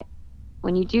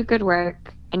when you do good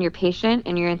work and you're patient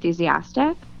and you're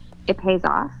enthusiastic, it pays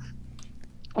off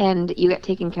and you get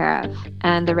taken care of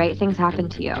and the right things happen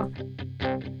to you.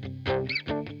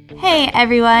 Hey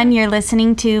everyone, you're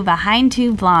listening to Behind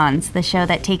Two Blondes, the show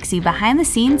that takes you behind the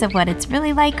scenes of what it's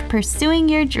really like pursuing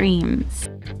your dreams.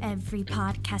 Every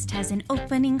podcast has an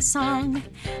opening song.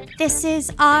 This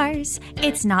is ours.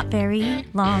 It's not very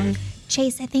long.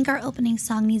 Chase, I think our opening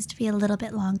song needs to be a little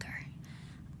bit longer.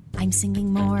 I'm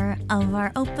singing more of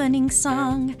our opening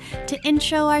song to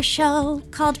intro our show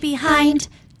called Behind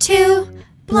Two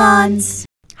Blondes.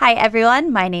 Hi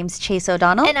everyone, my name's Chase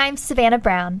O'Donnell. And I'm Savannah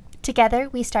Brown. Together,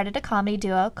 we started a comedy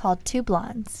duo called Two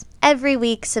Blondes. Every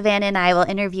week, Savannah and I will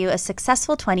interview a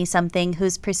successful 20-something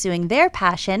who's pursuing their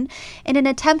passion in an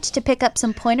attempt to pick up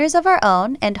some pointers of our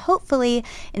own and hopefully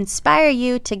inspire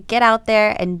you to get out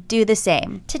there and do the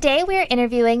same. Today, we are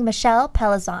interviewing Michelle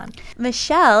Pellizzon.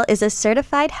 Michelle is a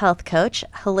certified health coach,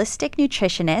 holistic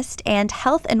nutritionist, and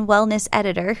health and wellness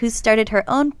editor who started her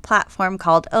own platform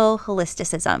called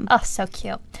Holisticism. Oh, so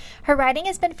cute. Her writing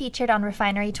has been featured on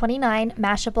Refinery 29,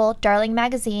 Mashable, Darling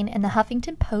Magazine, and the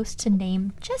Huffington Post, to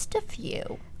name just a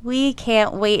few. We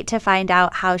can't wait to find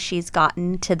out how she's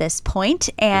gotten to this point,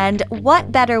 and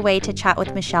what better way to chat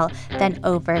with Michelle than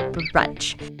over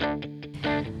brunch.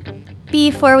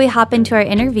 Before we hop into our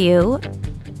interview,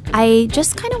 I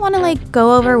just kind of want to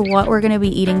go over what we're going to be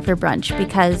eating for brunch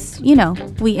because,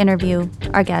 we interview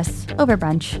our guests over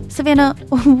brunch. Savannah,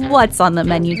 what's on the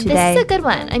menu today? This is a good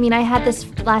one. I had this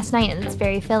last night and it's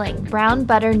very filling. Brown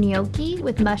butter gnocchi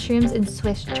with mushrooms and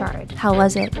Swiss chard. How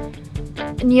was it?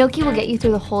 Gnocchi will get you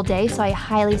through the whole day, so I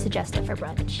highly suggest it for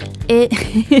brunch. It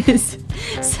is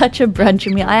such a brunch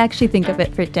meal. I actually think of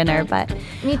it for dinner, but...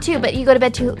 Me too, but you go to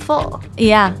bed too full.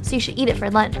 Yeah. So you should eat it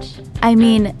for lunch.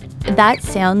 That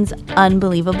sounds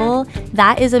unbelievable.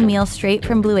 That is a meal straight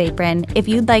from Blue Apron. If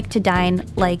you'd like to dine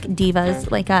like divas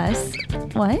like us...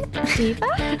 What? Diva?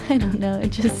 I don't know.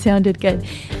 It just sounded good.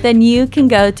 Then you can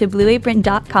go to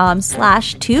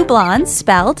blueapron.com/2blondes,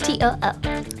 spelled TOO.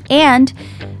 And...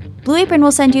 Blue Apron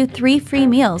will send you 3 free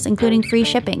meals, including free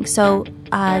shipping. So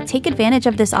take advantage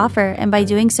of this offer, and by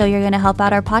doing so, you're going to help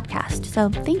out our podcast. So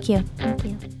thank you. Thank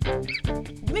you.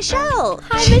 Michelle.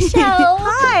 Hi, Michelle.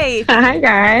 Hi. Hi,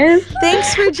 guys.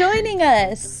 Thanks for joining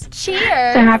us.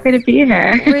 Cheers. So happy to be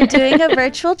here. We're doing a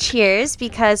virtual cheers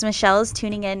because Michelle is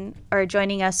tuning in or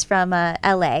joining us from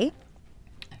LA.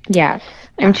 Yes.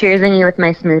 I'm cheersing you with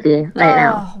my smoothie right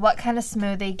now. What kind of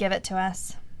smoothie? Give it to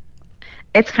us.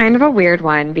 It's kind of a weird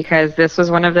one because this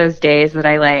was one of those days that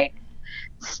I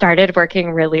started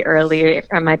working really early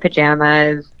from my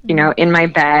pajamas, in my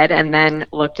bed, and then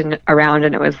looked around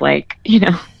and it was 6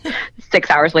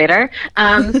 hours later.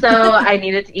 So I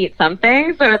needed to eat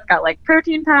something. So it's got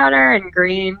protein powder and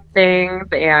green things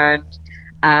and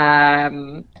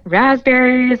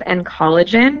raspberries and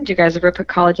collagen. Do you guys ever put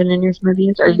collagen in your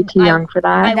smoothies? Are you too young for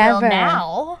that? I will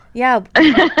now. Yeah.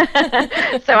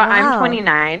 So wow. I'm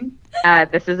 29.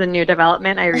 This is a new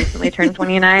development. I recently turned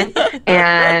 29.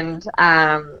 And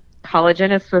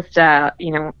collagen is supposed to,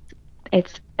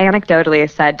 it's anecdotally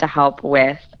said to help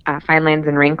with fine lines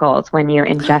and wrinkles when you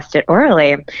ingest it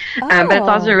orally. But it's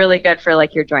also really good for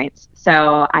your joints.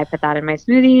 So I put that in my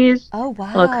smoothies. Oh,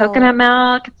 wow. A little coconut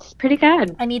milk. It's pretty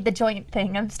good. I need the joint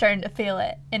thing. I'm starting to feel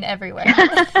it in everywhere.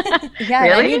 Yeah,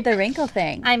 really? I need the wrinkle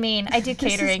thing. I do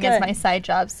catering as my side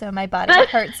job, so my body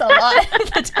hurts a lot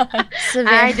of the time.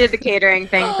 I did the catering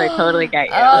thing, so I totally get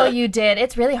you. Oh, you did.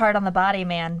 It's really hard on the body,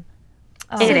 man.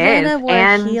 It is,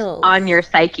 and heels. On your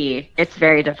psyche, it's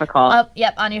very difficult. Oh,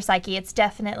 yep, on your psyche, it's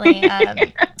definitely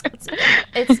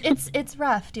it's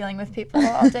rough dealing with people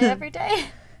all day, every day.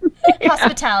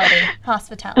 Hospitality.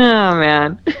 Oh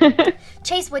man.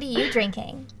 Chase, what are you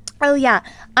drinking? Oh yeah,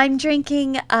 I'm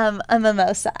drinking a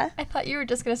mimosa. I thought you were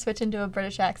just gonna switch into a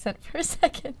British accent for a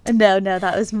second. No,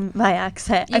 that was my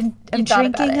accent. I'm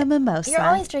drinking a mimosa. You're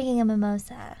always drinking a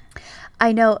mimosa.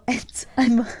 I know,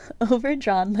 I'm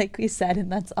overdrawn, like we said,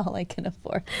 and that's all I can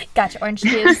afford. Gotcha, orange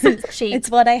juice, cheap. It's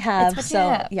what I have, It's what you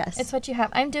have. Yes. It's what you have.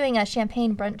 I'm doing a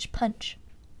champagne brunch punch.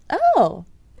 Oh.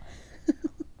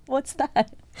 What's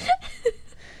that?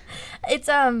 It's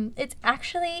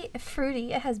actually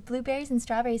fruity. It has blueberries and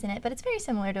strawberries in it, but it's very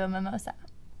similar to a mimosa.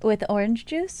 With orange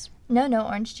juice? No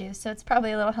orange juice, so it's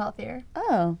probably a little healthier.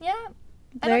 Oh. Yeah.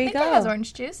 There you go. I don't think it has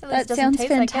orange juice. That sounds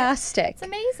fantastic. It's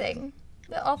amazing.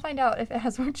 I'll find out if it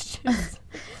has orange juice.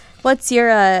 What's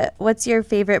your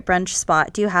favorite brunch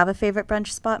spot? Do you have a favorite brunch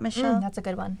spot, Michelle? That's a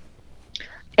good one.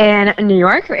 In New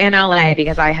York or in LA?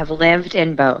 Because I have lived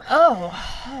in both. Oh.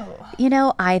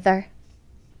 Either.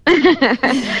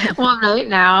 Well, right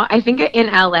now, I think in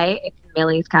LA, it's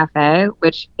Millie's Cafe,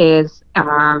 which is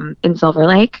in Silver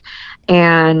Lake,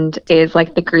 and is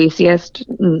like the greasiest,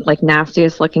 like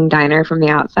nastiest looking diner from the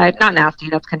outside. Not nasty,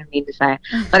 that's kind of mean to say,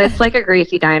 but it's like a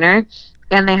greasy diner.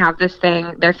 And they have this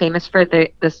thing, they're famous for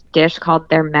this dish called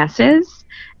their messes,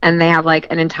 and they have like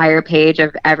an entire page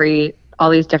of all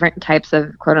these different types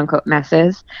of quote unquote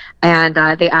messes, and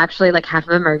they actually, like, half of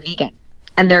them are vegan,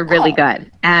 and they're really good.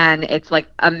 And it's like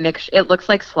a mix. It looks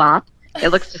like slop. It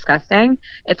looks disgusting.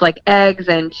 It's like eggs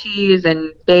and cheese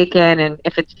and bacon, and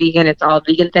if it's vegan, it's all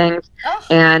vegan things.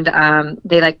 And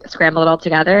they like scramble it all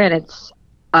together, and it's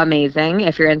amazing.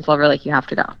 If you're in Silver Lake, you have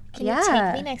to go. Can you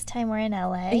take me next time we're in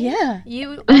LA? Yeah.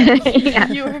 You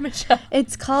Yeah. or Michelle?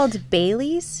 It's called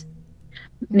Bailey's.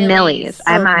 Millie's.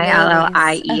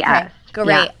 Millies. Okay. Great.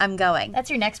 Yeah. I'm going. That's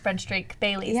your next brunch drink,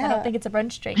 Bailey's. Yeah. I don't think it's a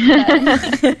brunch drink.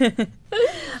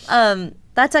 But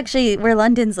That's actually where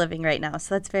London's living right now,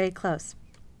 so that's very close.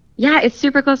 Yeah, it's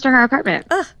super close to her apartment.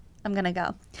 I'm going to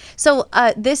go. So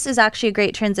this is actually a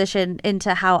great transition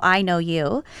into how I know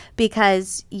you,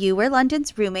 because you were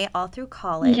London's roommate all through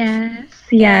college.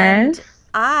 Yes.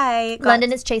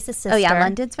 London is Chase's sister. Oh, yeah.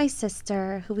 London's my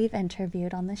sister, who we've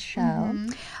interviewed on this show.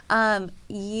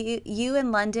 You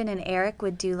and London and Eric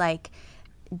would do, like,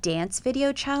 dance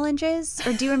video challenges,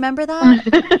 or do you remember that?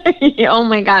 Oh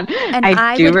my god, And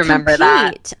I do remember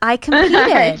that. I competed.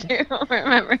 I do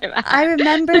remember that. I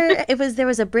remember there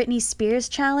was a Britney Spears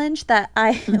challenge that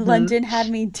London had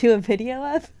me do a video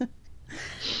of.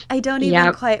 I don't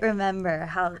even quite remember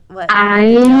what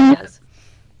I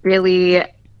really.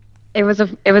 It was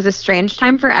a strange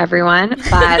time for everyone,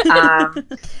 but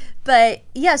But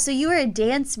yeah, so you were a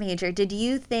dance major. Did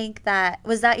you think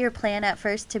was that your plan at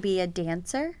first, to be a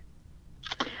dancer?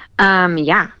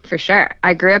 Yeah, for sure.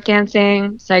 I grew up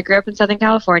dancing. So I grew up in Southern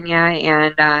California,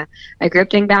 and I grew up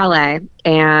doing ballet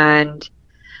and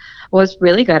was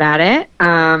really good at it.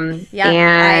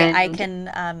 I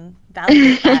can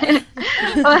validate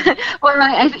that.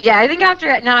 I think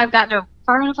after now I've gotten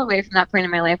far enough away from that point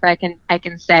in my life where I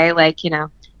can say, like, you know,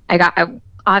 I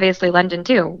obviously London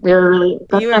too. We were really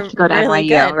good enough to go to really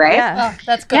NYU, good. right? Yeah. Oh,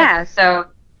 that's good. Yeah, so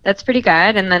that's pretty good.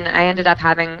 And then I ended up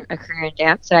having a career in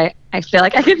dance, so I feel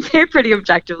like I can say it pretty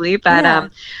objectively.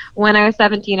 But when I was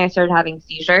 17, I started having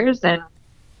seizures, and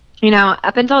you know,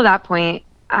 up until that point,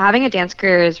 having a dance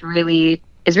career is really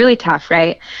tough,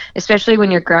 right? Especially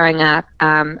when you're growing up.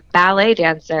 Ballet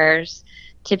dancers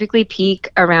typically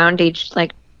peak around age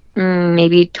like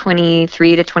maybe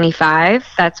 23 to 25.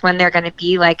 That's when they're going to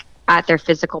be like at their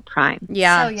physical prime.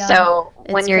 Yeah. So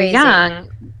when you're young,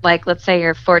 like let's say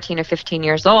you're 14 or 15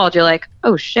 years old, you're like,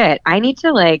 oh shit, I need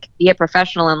to like be a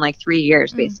professional in like 3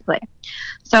 years basically.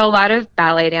 So a lot of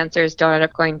ballet dancers don't end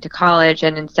up going to college,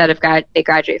 and instead of they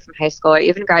graduate from high school, or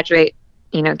even graduate,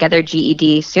 you know, get their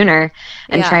GED sooner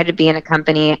and try to be in a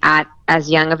company at as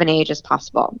young of an age as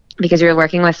possible, because you're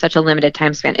working with such a limited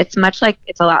time span. It's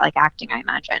a lot like acting, I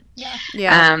imagine.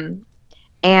 Yeah.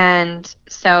 And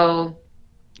so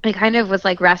I kind of was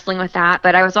like wrestling with that,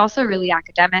 but I was also really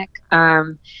academic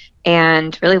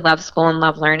and really loved school and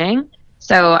loved learning.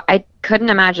 So I couldn't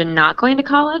imagine not going to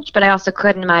college, but I also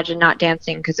couldn't imagine not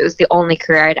dancing, because it was the only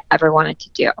career I'd ever wanted to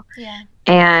do. Yeah.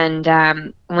 And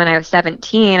when I was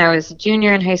 17, I was a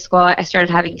junior in high school, I started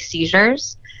having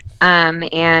seizures.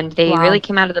 And they really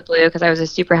came out of the blue, because I was a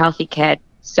super healthy kid.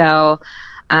 So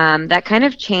that kind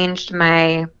of changed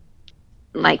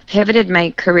pivoted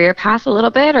my career path a little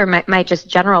bit, or my just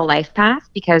general life path,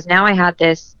 because now I had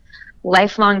this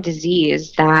lifelong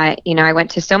disease that, you know, I went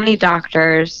to so many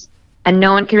doctors and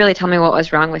no one could really tell me what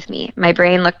was wrong with me. My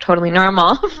brain looked totally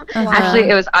normal.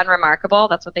 Actually, it was unremarkable.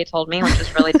 That's what they told me, which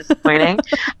is really disappointing.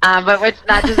 But which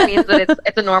that just means that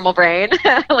it's a normal brain,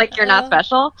 like you're not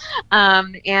special.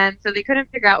 And so they couldn't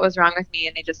figure out what was wrong with me,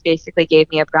 and they just basically gave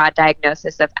me a broad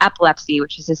diagnosis of epilepsy,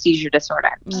 which is a seizure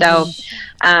disorder. So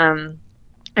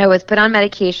I was put on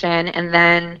medication, and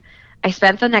then I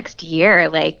spent the next year,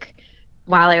 like,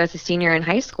 while I was a senior in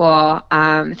high school,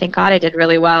 thank God I did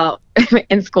really well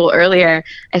in school earlier.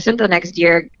 I spent the next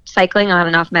year cycling on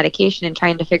and off medication and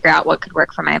trying to figure out what could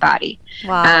work for my body.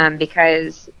 Wow.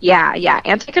 Because,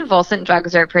 anticonvulsant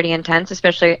drugs are pretty intense,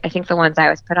 especially I think the ones I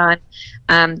was put on.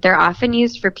 They're often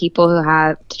used for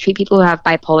to treat people who have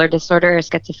bipolar disorder or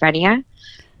schizophrenia.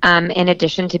 In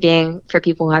addition to being for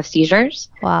people who have seizures.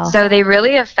 Wow. So they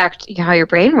really affect how your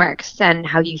brain works and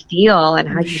how you feel and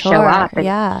how you show up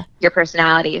and your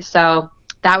personality. So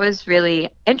that was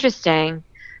really interesting.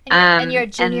 And you're a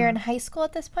junior in high school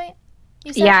at this point?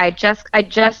 you said? Yeah, I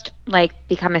just like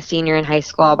become a senior in high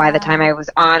school by the time I was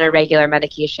on a regular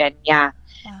medication. Yeah.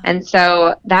 Wow. And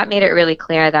so that made it really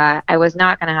clear that I was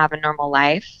not going to have a normal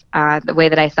life the way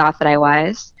that I thought that I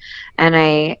was. And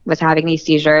I was having these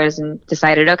seizures and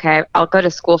decided, okay, I'll go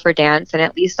to school for dance and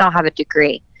at least I'll have a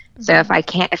degree. So if I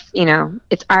can't,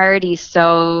 it's already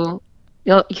so,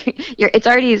 it's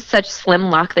already such slim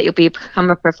luck that you'll become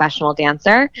a professional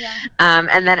dancer. Yeah.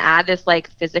 And then add this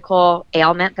like physical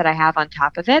ailment that I have on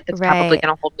top of it that's probably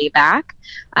going to hold me back.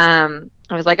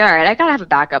 I was like, all right, I got to have a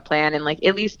backup plan and like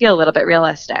at least be a little bit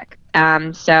realistic.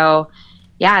 So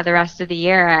yeah, the rest of the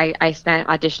year I spent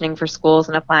auditioning for schools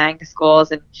and applying to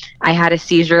schools, and I had a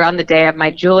seizure on the day of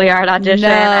my Juilliard audition. No.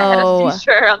 I had a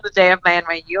seizure on the day of my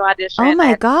NYU audition. Oh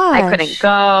my gosh. I couldn't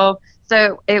go.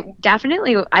 So it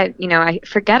definitely, I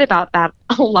forget about that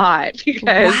a lot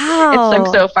because I'm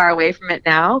so far away from it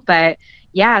now. But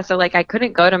yeah, so like I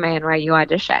couldn't go to my NYU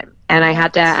audition, and I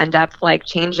had to end up like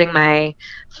changing my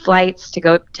flights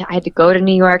I had to go to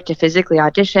New York to physically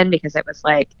audition because it was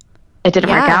like, it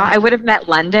didn't work out. I would have met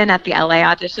London at the LA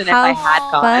audition if I had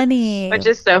gone, funny. Which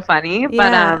is so funny.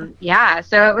 Yeah. But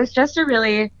so it was just a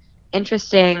really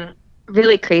interesting,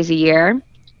 really crazy year.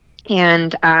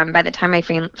 And by the time I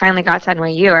finally got to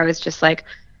NYU, I was just like,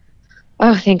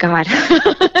 oh, thank God.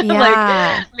 Yeah.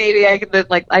 Like maybe I could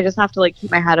I just have to like keep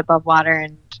my head above water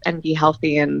and be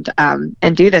healthy and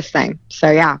do this thing. So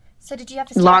yeah. So did you have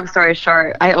to Long story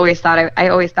short, I always thought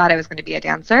I was going to be a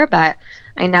dancer, but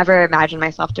I never imagined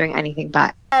myself doing anything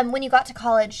but. When you got to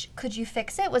college, could you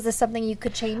fix it? Was this something you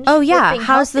could change? Oh yeah.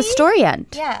 How's How's the story end?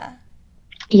 Yeah.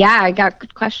 Yeah, I got a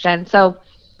good question. So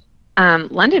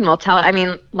London will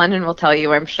tell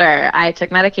you, I'm sure. I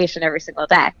took medication every single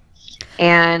day.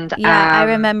 And yeah, I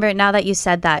remember now that you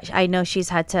said that. I know she's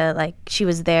had to she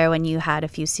was there when you had a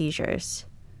few seizures.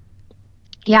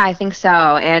 Yeah, I think so.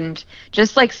 And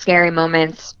just like scary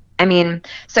moments. I mean,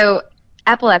 so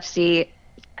epilepsy,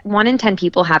 1 in 10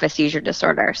 people have a seizure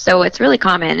disorder. So it's really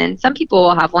common. And some people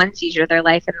will have one seizure their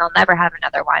life and they'll never have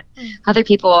another one. Other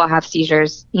people will have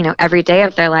seizures, every day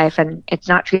of their life, and it's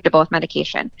not treatable with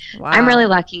medication. Wow. I'm really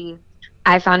lucky.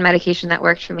 I found medication that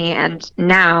worked for me. And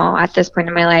now at this point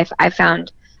in my life, I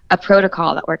found a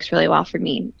protocol that works really well for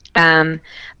me.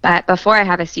 But before I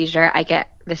have a seizure, I get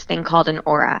this thing called an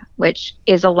aura, which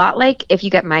is a lot like if you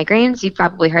get migraines. You've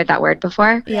probably heard that word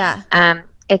before. Yeah.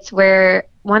 It's where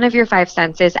one of your 5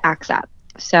 senses acts up.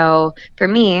 So for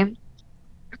me,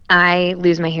 I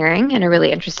lose my hearing in a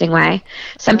really interesting way.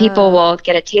 Some people will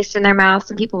get a taste in their mouth.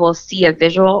 Some people will see a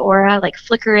visual aura, like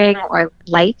flickering or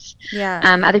lights. Yeah.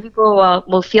 Other people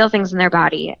will feel things in their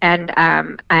body. And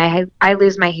I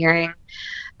lose my hearing.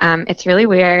 It's really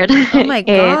weird. Oh my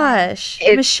gosh.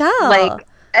 Michelle.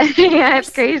 Yeah, it's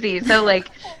crazy. So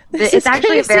it's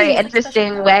actually a very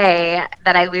interesting way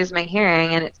that I lose my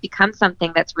hearing, and it's become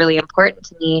something that's really important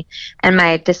to me and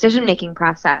my decision-making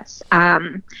process.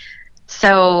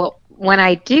 So when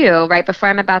I do, right before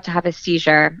I'm about to have a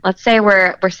seizure, let's say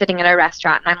we're sitting at a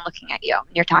restaurant and I'm looking at you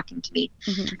and you're talking to me.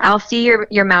 Mm-hmm. I'll see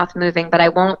your mouth moving, but I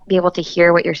won't be able to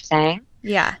hear what you're saying.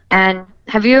 Yeah. And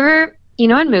have you ever,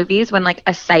 in movies when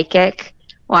a psychic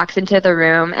walks into the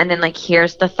room and then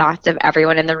hears the thoughts of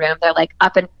everyone in the room, they're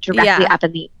directly up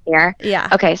in the air. Yeah.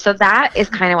 Okay, so that is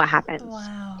kind of what happens.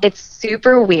 Wow. It's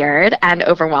super weird and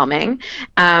overwhelming.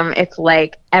 It's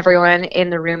like everyone in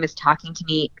the room is talking to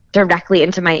me directly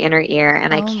into my inner ear,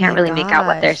 and I can't really make out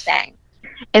what they're saying.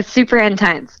 It's super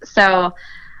intense. So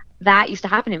that used to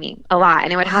happen to me a lot,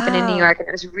 and it would happen in New York, and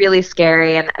it was really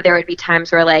scary. And there would be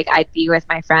times where I'd be with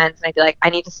my friends and I'd be like,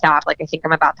 I need to stop. I think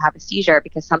I'm about to have a seizure,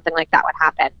 because something like that would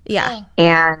happen. Yeah.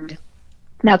 And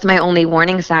that's my only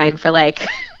warning sign for get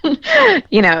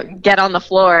on the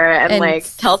floor and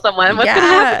tell someone what's going to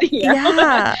happen to you.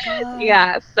 Yeah.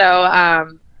 Yeah.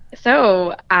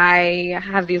 So I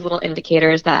have these little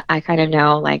indicators that I kind of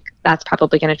know that's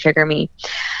probably going to trigger me.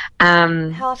 So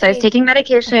I was taking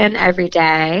medication every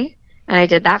day, and I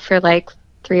did that for 3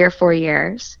 or 4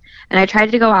 years. And I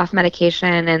tried to go off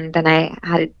medication, and then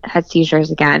I had seizures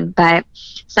again. But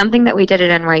something that we did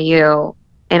at NYU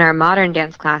in our modern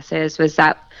dance classes was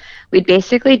that we'd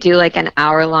basically do an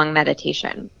hour-long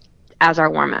meditation as our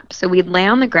warm-up. So we'd lay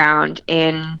on the ground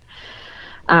in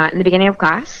the beginning of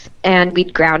class, and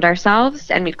we'd ground ourselves,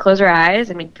 and we'd close our eyes,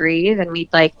 and we'd breathe, and we'd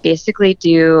basically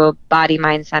do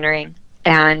body-mind centering,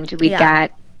 and we'd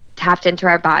get tapped into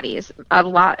our bodies. A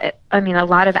lot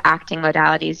of acting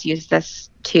modalities use this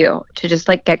too, to just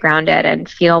get grounded and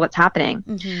feel what's happening.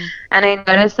 Mm-hmm. And I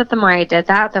noticed that the more I did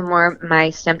that, the more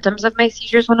my symptoms of my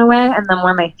seizures went away, and the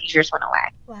more my seizures went away.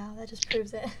 Wow, that just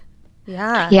proves it.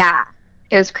 Yeah. Yeah.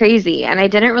 It was crazy, and I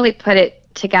didn't really put it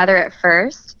together at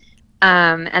first.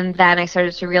 And then I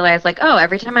started to realize, like, oh,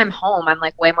 every time I'm home, I'm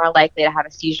like way more likely to have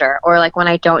a seizure. Or like when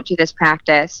I don't do this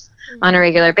practice on a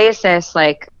regular basis,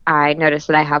 like I notice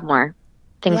that I have more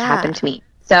things happen to me.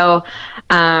 So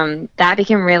that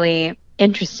became really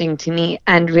interesting to me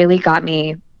and really got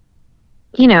me,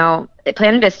 you know, it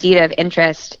planted a seed of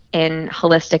interest in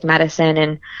holistic medicine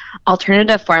and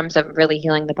alternative forms of really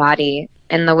healing the body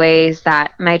in the ways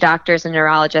that my doctors and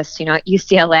neurologists, you know, at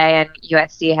UCLA and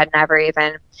USC had never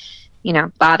even, you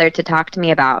know, bothered to talk to me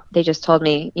about. They just told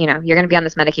me, you know, you're going to be on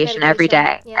this medication every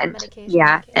day.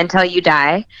 Until you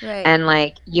die. Right. And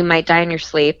like, you might die in your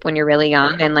sleep when you're really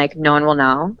young and like, no one will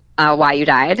know why you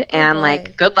died. And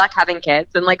like, good luck having kids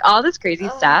and like all this crazy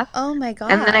stuff. Oh my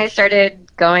God. And then I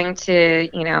started going to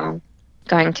an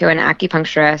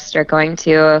acupuncturist or going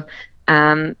to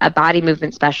a body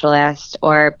movement specialist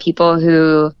or people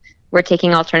who were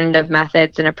taking alternative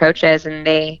methods and approaches, and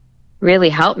they really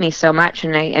helped me so much,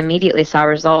 and I immediately saw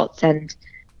results, and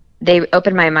they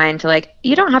opened my mind to like,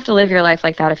 you don't have to live your life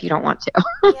like that if you don't want to.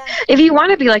 If you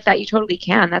want to be like that, you totally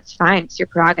can. That's fine. It's your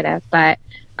prerogative, but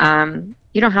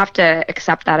you don't have to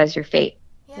accept that as your fate.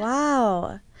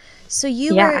 Wow. So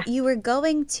you were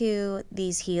going to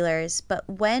these healers, but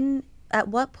at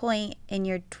what point in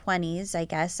your 20s, I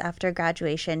guess, after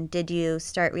graduation, did you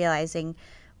start realizing,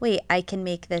 wait, I can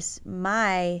make this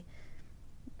my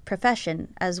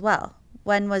profession as well?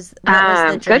 What was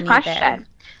the journey? Good question. There?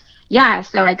 Yeah,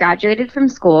 so I graduated from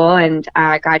school, and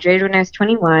I graduated when I was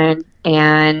 21,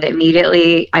 and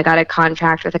immediately I got a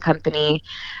contract with a company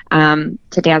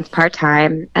to dance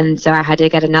part-time, and so I had to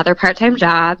get another part-time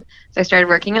job. So I started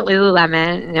working at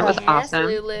Lululemon, and it was awesome.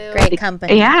 Lulu. Great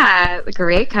company. Yeah,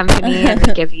 great company, and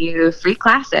they give you free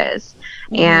classes.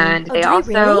 And they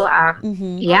also,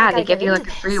 they give you like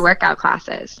free workout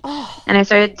classes. And I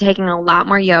started taking a lot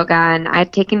more yoga, and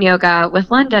I'd taken yoga with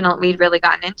London. We'd really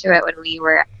gotten into it when we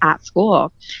were at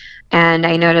school. And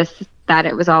I noticed that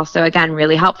it was also, again,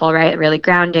 really helpful, right? Really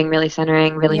grounding, really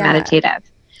centering, really meditative.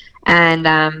 And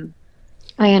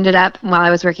I ended up, while I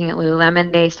was working at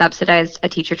Lululemon, they subsidized a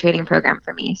teacher training program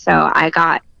for me. So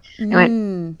I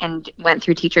went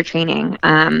through teacher training.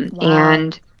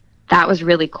 And that was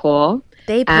really cool.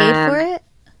 They paid for it?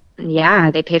 Yeah,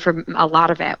 they paid for a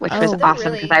lot of it, which was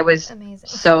awesome because I was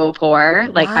so poor.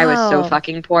 Like, I was so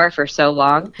fucking poor for so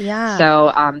long. Yeah.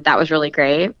 So that was really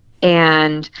great.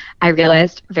 And I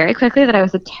realized very quickly that I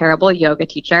was a terrible yoga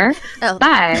teacher,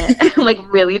 but like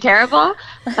really terrible.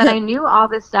 But I knew all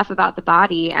this stuff about the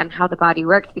body and how the body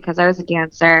worked because I was a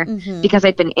dancer, because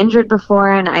I'd been injured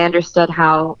before and I understood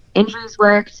how injuries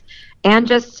worked. And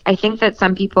just, I think that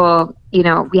some people, you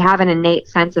know, we have an innate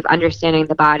sense of understanding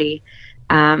the body.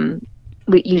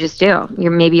 You just do.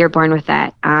 You're born with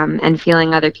it. And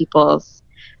feeling other people's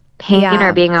pain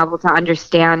or being able to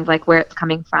understand like where it's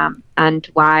coming from and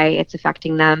why it's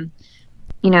affecting them,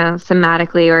 you know,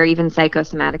 somatically or even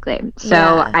psychosomatically. So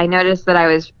I noticed that I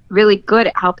was really good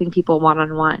at helping people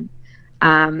one-on-one.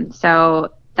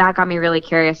 So that got me really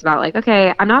curious about like,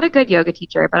 okay, I'm not a good yoga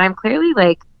teacher, but I'm clearly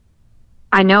like,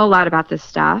 I know a lot about this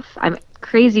stuff. I'm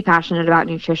crazy passionate about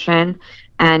nutrition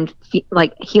and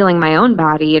like healing my own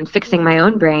body and fixing my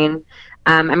own brain.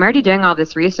 I'm already doing all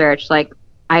this research. Like,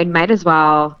 I might as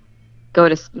well go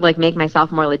to like make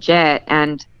myself more legit.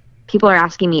 And people are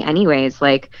asking me anyways,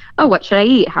 like, oh, what should I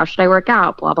eat? How should I work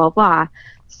out? Blah, blah, blah.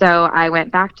 So I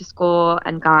went back to school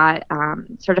and got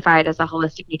certified as a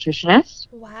holistic nutritionist.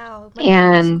 Wow.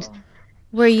 And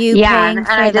were you paying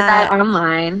for I did that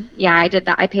online. Yeah, I did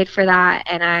that. I paid for that,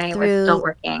 and I was still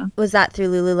working. Was that through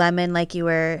Lululemon, like you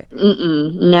were?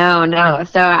 No.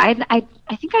 So I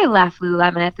think I left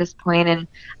Lululemon at this point, and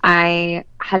I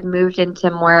had moved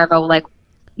into more of a like,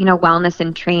 you know, wellness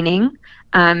and training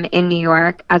in New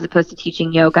York as opposed to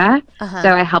teaching yoga.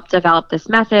 So I helped develop this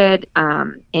method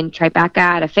in Tribeca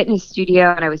at a fitness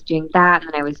studio, and I was doing that,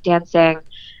 and then I was dancing.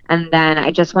 And then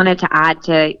I just wanted to add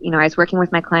to, you know, I was working with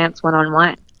my clients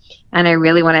one-on-one, and I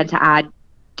really wanted to add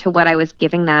to what I was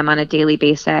giving them on a daily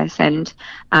basis. And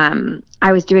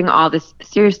I was doing all this,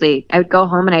 seriously, I would go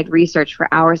home and I'd research for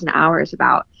hours and hours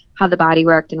about how the body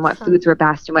worked and what foods were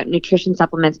best and what nutrition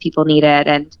supplements people needed.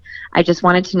 And I just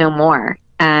wanted to know more.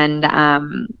 And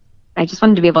I just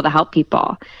wanted to be able to help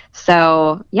people.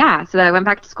 So so I went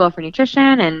back to school for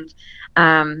nutrition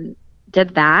and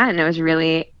did that, and it was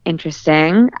really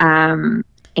interesting.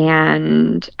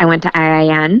 And I went to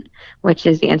IIN, which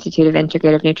is the Institute of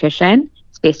Integrative Nutrition.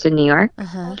 It's based in New York.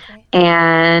 Okay.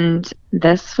 And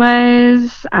this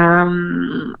was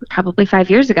probably 5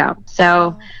 years ago.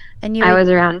 So I was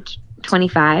around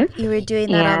 25. You were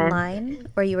doing that online,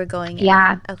 or you were going in?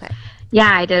 Yeah. Okay. Yeah,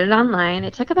 I did it online. I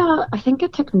think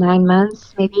it took 9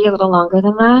 months, maybe a little longer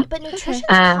than that. But nutrition's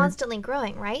constantly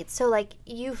growing, right? So, like,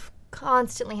 you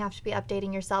constantly have to be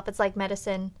updating yourself. It's like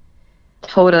medicine.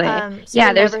 Totally. So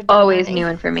Yeah, there's always learning. new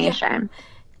information.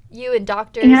 You and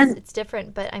doctors, it's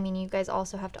different, but I mean, you guys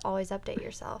also have to always update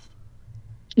yourself.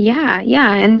 Yeah.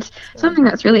 And something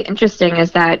that's really interesting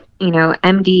is that,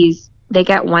 MDs, they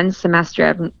get one semester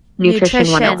of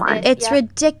Nutrition 101. It's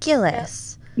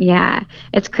ridiculous. Yeah,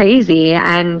 it's crazy.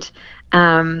 And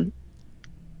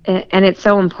it's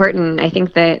so important. I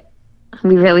think that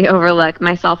we really overlook,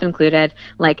 myself included,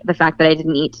 like the fact that I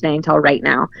didn't eat today until right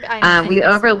now. We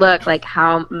overlook like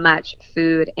how much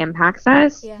food impacts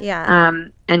us. Yeah.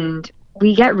 And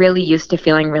we get really used to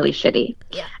feeling really shitty.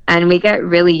 Yeah. And we get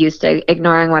really used to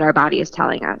ignoring what our body is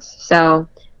telling us. So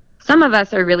some of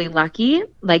us are really lucky,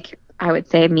 like I would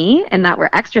say me, and that we're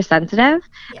extra sensitive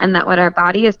and that what our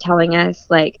body is telling us,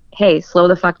 like, hey, slow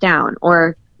the fuck down,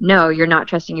 or no, you're not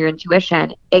trusting your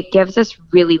intuition. It gives us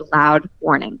really loud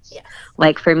warnings. Yes.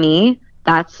 Like for me,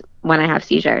 that's when I have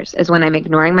seizures, is when I'm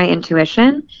ignoring my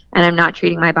intuition and I'm not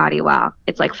treating my body well.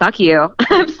 It's like, fuck you.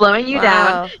 I'm slowing you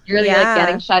down. You're really like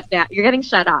getting shut down. You're getting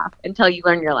shut off until you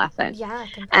learn your lesson. Yeah.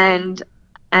 Completely.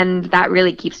 And that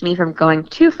really keeps me from going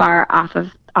too far off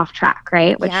track,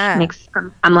 right? Which makes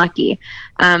I'm lucky.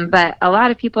 But a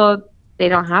lot of people, they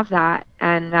don't have that,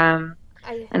 and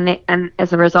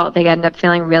as a result, they end up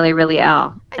feeling really, really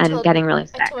ill and getting really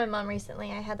sick. I told my mom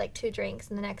recently I had like 2 drinks,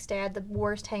 and the next day I had the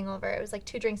worst hangover. It was like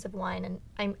 2 drinks of wine,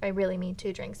 and I really mean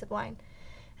 2 drinks of wine.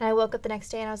 And I woke up the next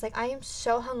day and I was like, I am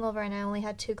so hungover, and I only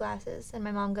had 2 glasses. And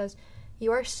my mom goes,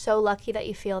 "You are so lucky that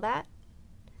you feel that."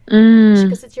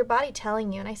 Because it's your body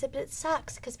telling you. And I said, but it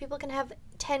sucks because people can have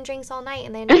 10 drinks all night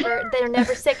and they're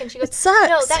never sick. And she goes, it sucks.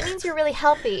 No, that means you're really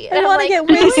healthy. And I want to get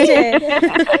wasted.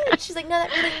 She's like, no, that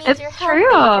really means you're healthy.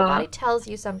 Like, your body tells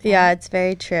you something. Yeah, it's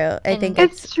very true. I think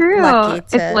it's true. Lucky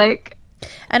to, it's like,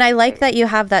 and I like that you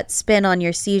have that spin on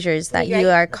your seizures, that you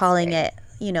are calling it,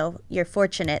 you're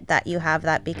fortunate that you have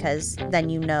that, because then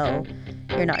you're not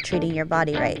treating your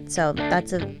body right. So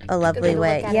that's a lovely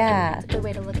way. Yeah. It's a good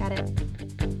way to look at it.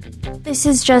 This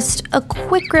is just a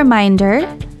quick reminder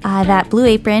that Blue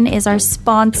Apron is our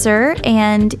sponsor,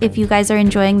 and if you guys are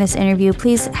enjoying this interview,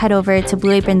 please head over to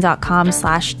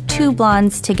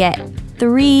blueapron.com/2blondes to get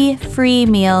 3 free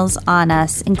meals on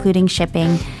us, including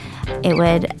shipping. It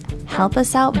would help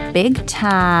us out big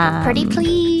time. Pretty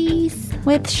please.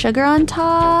 With sugar on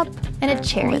top. And a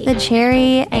cherry. With a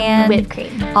cherry and whipped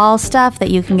cream. All stuff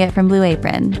that you can get from Blue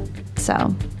Apron.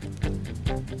 So,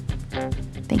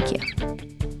 thank you.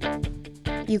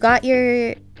 You got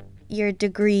your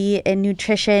degree in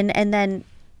nutrition, and then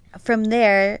from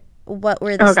there, what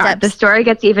were the steps? God, the story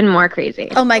gets even more crazy.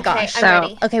 Oh my gosh. I'm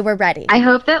ready. Okay, we're ready. I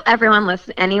hope that anyone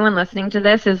listening to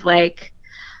this is like,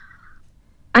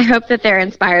 I hope that they're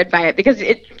inspired by it, because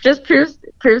it just proves to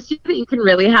you that you can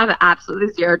really have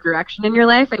absolutely zero direction in your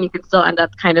life and you can still end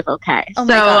up kind of okay. Oh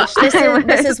my gosh, this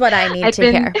is what I need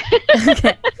to hear.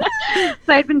 Okay.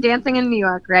 So I'd been dancing in New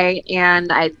York, right?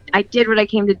 And I did what I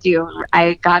came to do.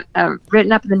 I got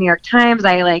written up in the New York Times.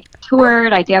 I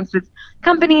toured. I danced with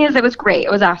companies. It was great.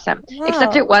 It was awesome. Wow.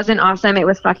 Except it wasn't awesome. It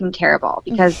was fucking terrible,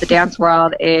 because the dance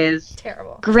world is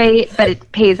terrible. Great, but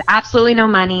it pays absolutely no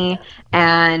money,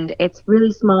 and it's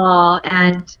really small,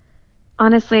 and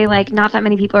honestly, not that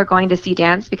many people are going to see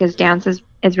dance, because dance is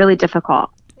really difficult.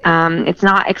 It's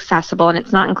not accessible and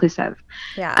it's not inclusive,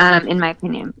 in my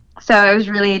opinion. So I was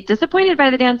really disappointed by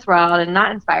the dance world and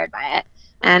not inspired by it.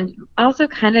 And also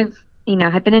kind of,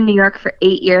 had been in New York for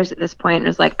 8 years at this point, and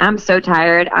was like, I'm so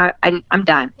tired. I'm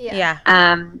done. Yeah.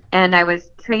 And I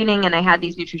was training, and I had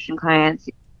these nutrition clients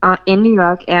in New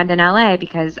York and in LA,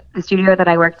 because the studio that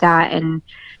I worked at in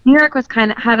New York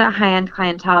had a high-end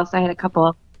clientele. So I had a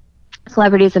couple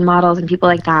celebrities and models and people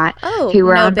like that who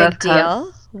were on both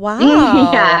coasts. Wow.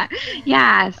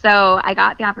 Yeah. So I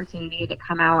got the opportunity to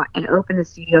come out and open the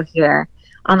studio here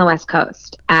on the West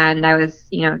Coast. And I was,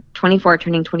 24,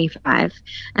 turning 25,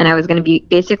 and I was going to be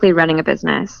basically running a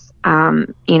business.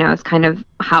 It's kind of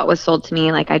how it was sold to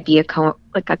me. Like I'd be a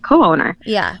co-owner.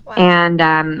 Yeah. Wow. And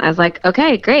I was like,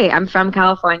 okay, great. I'm from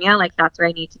California. That's where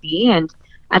I need to be. And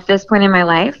at this point in my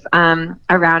life,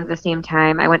 around the same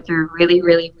time, I went through a really,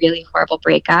 really, really horrible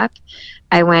breakup.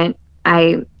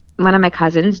 One of my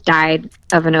cousins died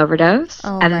of an overdose,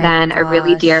 and then a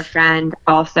really dear friend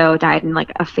also died in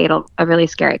a really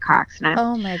scary car accident.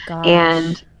 Oh my gosh.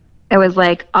 And it was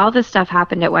all this stuff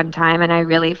happened at one time, and I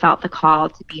really felt the call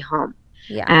to be home.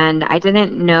 Yeah. And I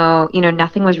didn't know,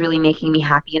 nothing was really making me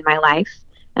happy in my life.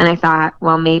 And I thought,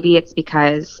 well, maybe it's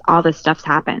because all this stuff's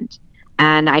happened.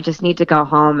 and I just need to go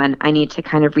home and I need to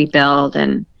kind of rebuild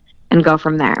and go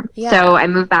from there. Yeah. So I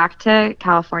moved back to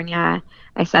California.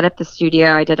 I set up the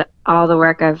studio. I did all the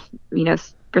work of,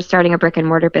 for starting a brick and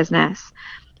mortar business.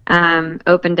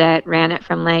 Opened it, ran it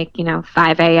from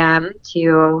 5 a.m.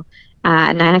 to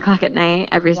 9 o'clock at night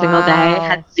every single day.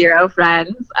 Had 0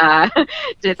 friends.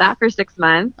 Did that for 6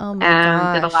 months. Oh my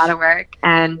gosh. Did a lot of work.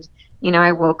 And,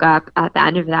 I woke up at the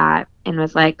end of that and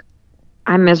was like,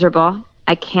 I'm miserable.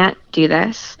 I can't do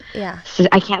this. Yeah.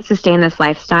 I can't sustain this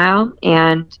lifestyle.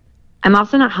 And I'm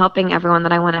also not helping everyone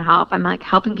that I want to help. I'm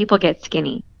helping people get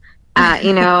skinny.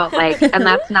 And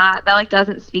that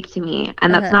doesn't speak to me,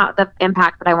 and that's not the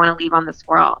impact that I want to leave on this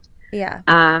world. Yeah.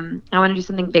 I want to do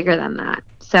something bigger than that.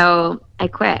 So I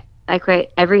quit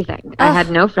everything. I had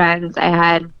no friends.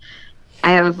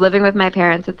 I was living with my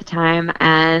parents at the time,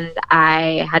 and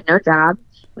I had no job,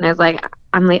 and I was like,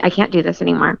 I can't do this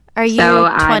anymore. Are you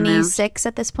 26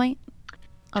 at this point?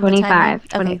 25.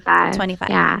 25.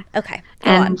 Yeah. Okay.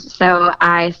 So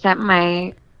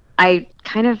I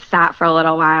kind of sat for a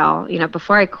little while,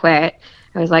 before I quit.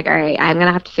 I was like, all right, I'm going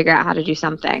to have to figure out how to do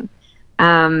something.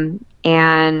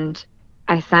 And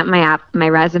I sent my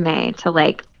resume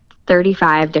to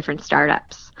 35 different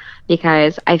startups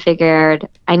because I figured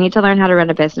I need to learn how to run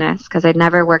a business because I'd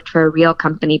never worked for a real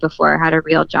company before, had a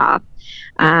real job.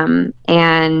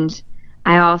 And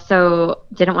I also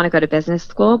didn't want to go to business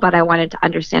school, but I wanted to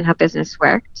understand how business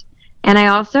worked. And I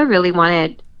also really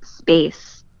wanted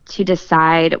space to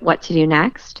decide what to do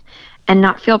next and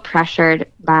not feel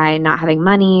pressured by not having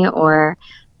money or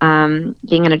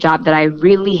being in a job that I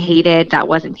really hated that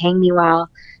wasn't paying me well.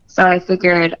 So I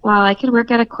figured, well, I could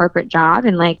work at a corporate job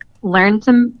and learn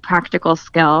some practical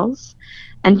skills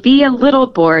and be a little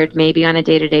bored maybe on a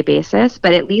day-to-day basis,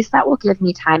 but at least that will give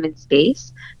me time and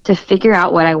space to figure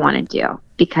out what I want to do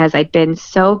because I'd been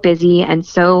so busy and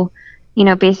so,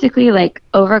 basically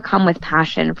overcome with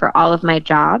passion for all of my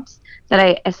jobs that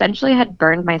I essentially had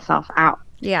burned myself out.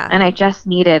 Yeah. And I just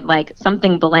needed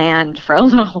something bland for a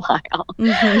little while.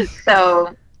 Mm-hmm.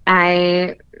 So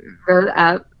I wrote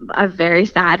up a very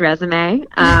sad resume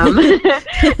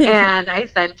and I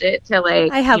sent it to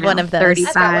I have one of those.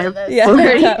 35, yeah,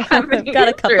 40 companies. Got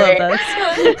a couple of those.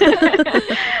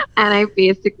 And I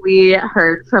basically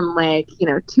heard from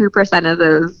 2% of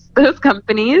those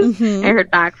companies I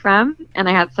heard back from, and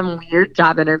I had some weird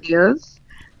job interviews.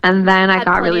 And then I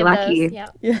got really lucky.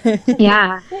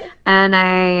 Yeah. And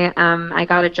I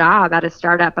got a job at a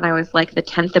startup, and I was the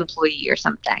 10th employee or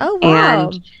something. Oh, wow.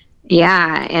 And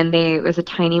yeah, and it was a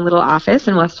tiny little office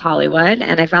in West Hollywood,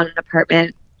 and I found an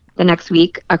apartment the next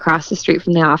week across the street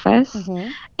from the office,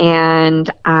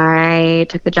 and I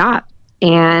took the job.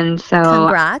 And so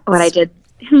Congrats. What I did,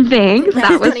 thanks,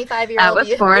 that was 25-year-old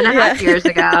 4.5 years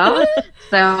ago.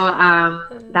 So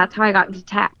that's how I got into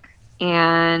tech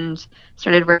and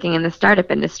started working in the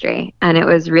startup industry. And it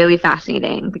was really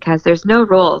fascinating because there's no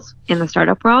rules in the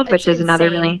startup world, which is another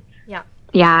really,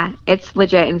 it's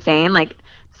legit insane.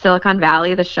 Silicon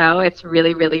Valley, the show, it's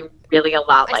really, really, really a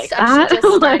lot like that.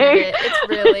 Just started it. It's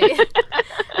really.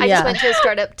 I just went to a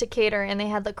startup to cater, and they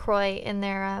had LaCroix in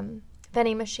their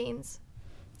vending machines,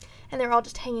 and they were all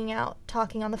just hanging out,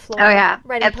 talking on the floor. Oh yeah,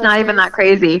 writing it's posters. not even that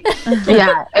crazy.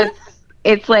 Yeah, it's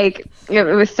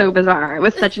it was so bizarre. It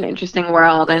was such an interesting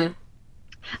world, and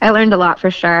I learned a lot for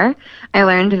sure. I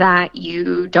learned that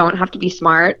you don't have to be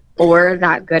smart or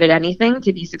that good at anything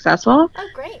to be successful. Oh,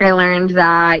 great. I learned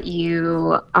that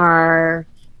you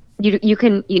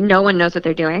can no one knows what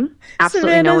they're doing. Absolutely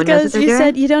Savannah no one knows what they're doing. You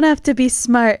said you don't have to be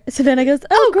smart. Savannah goes,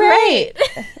 oh great.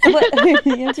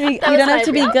 You don't have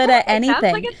to be good at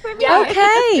anything.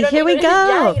 Okay, here we go.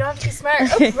 Yeah, you don't have to be smart.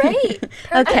 Oh, great.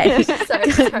 Okay,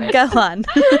 sorry. Go on.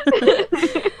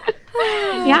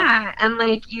 Yeah, and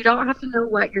you don't have to know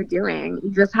what you're doing. You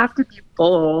just have to be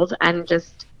bold and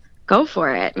just go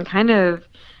for it and kind of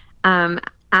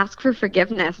ask for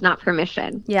forgiveness, not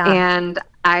permission. Yeah. And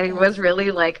I was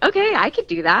really okay, I could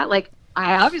do that.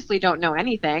 I obviously don't know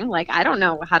anything. I don't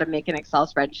know how to make an Excel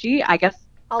spreadsheet. I guess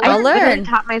I'll learn. I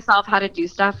taught myself how to do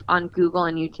stuff on Google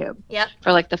and YouTube. Yep.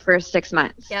 For the first 6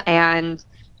 months. Yep. And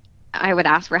I would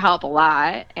ask for help a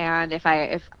lot, and if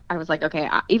I was okay,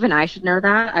 even I should know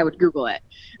that, I would Google it.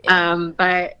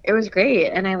 But it was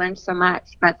great, and I learned so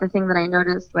much. But the thing that I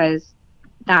noticed was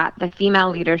that the female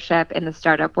leadership in the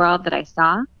startup world that I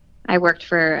saw, I worked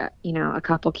for a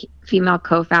couple female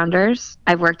co-founders.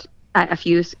 I've worked at a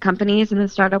few companies in the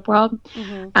startup world.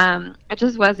 It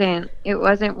just wasn't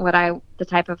the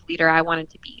type of leader I wanted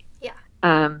to be. Yeah.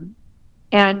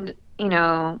 And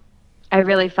I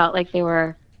really felt like they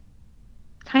were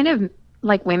kind of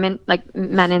like women, like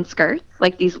men in skirts,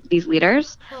 like these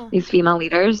leaders, these female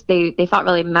leaders. They felt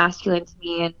really masculine to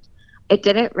me, and it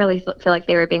didn't really feel like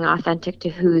they were being authentic to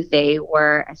who they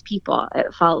were as people.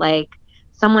 It felt like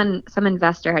some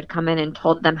investor had come in and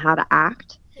told them how to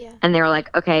act, and they were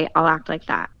like, okay, I'll act like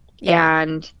that.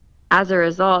 And as a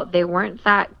result, they weren't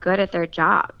that good at their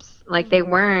jobs. Like they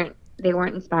weren't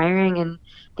inspiring, and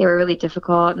they were really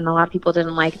difficult, and a lot of people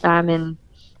didn't like them. And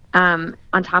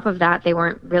on top of that, they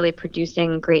weren't really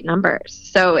producing great numbers.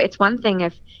 So it's one thing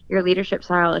if your leadership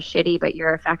style is shitty, but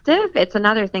you're effective. It's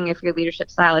another thing if your leadership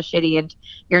style is shitty and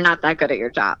you're not that good at your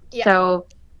job. So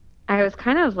I was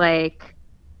kind of like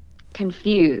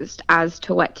confused as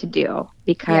to what to do,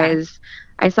 because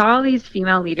I saw all these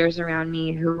female leaders around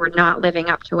me who were not living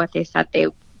up to what they said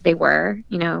they were.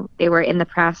 You know, they were in the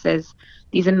press as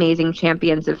these amazing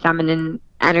champions of feminine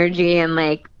energy and,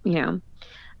 like, you know,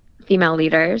 female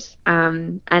leaders.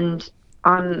 And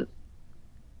in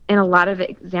a lot of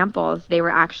examples, they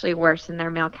were actually worse than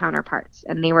their male counterparts,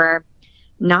 and they were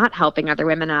not helping other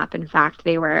women up. In fact,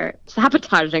 they were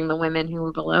sabotaging the women who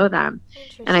were below them.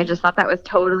 And I just thought that was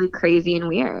totally crazy and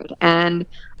weird. And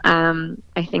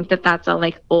I think that that's a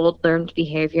like old learned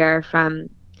behavior from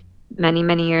many,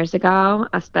 many years ago,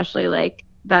 especially like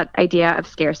that idea of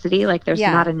scarcity. Like there's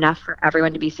not enough for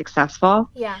everyone to be successful.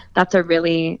 That's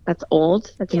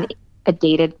old. That's a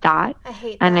dated thought. I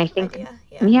hate and that I think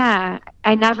idea.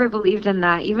 I never believed in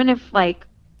that. Even if like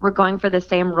we're going for the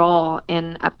same role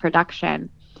in a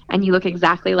production and you look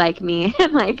exactly like me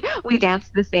and like we dance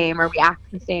the same or we act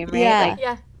the same,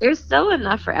 right? There's still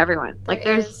enough for everyone.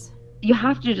 You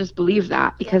have to just believe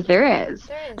that, because there is.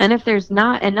 And if there's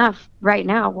not enough right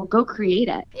now, well, go create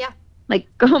it. Like,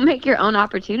 go make your own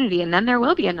opportunity, and then there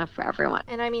will be enough for everyone.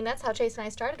 And I mean, that's how Chase and I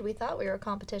started. We thought we were a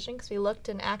competition because we looked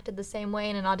and acted the same way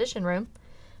in an audition room.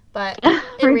 But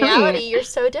in reality, you're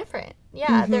so different.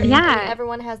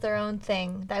 Everyone has their own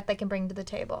thing that they can bring to the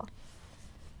table.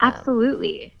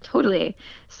 Absolutely. Totally.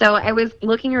 So I was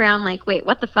looking around like, wait,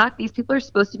 what the fuck? These people are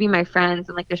supposed to be my friends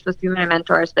and like they're supposed to be my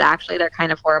mentors, but actually they're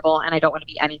kind of horrible and I don't want to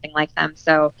be anything like them.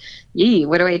 So,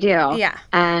 what do I do?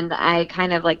 And I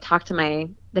kind of like talked to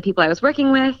the people I was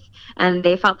working with, and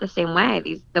they felt the same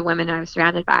way, the women I was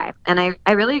surrounded by. And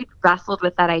I really wrestled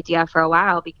with that idea for a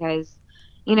while, because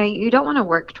you know, you don't want to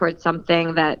work towards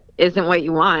something that isn't what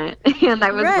you want. And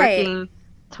I was working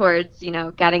towards, you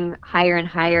know, getting higher and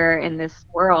higher in this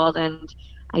world, and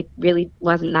I really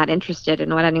wasn't that interested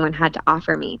in what anyone had to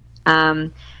offer me.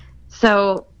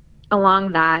 So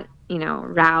along that, you know,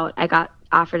 route, I got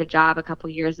offered a job a couple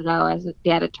years ago as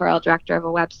the editorial director of a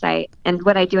website. And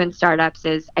what I do in startups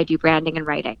is I do branding and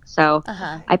writing. So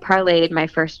I parlayed my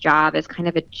first job as kind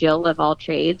of a Jill of all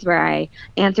trades, where I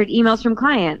answered emails from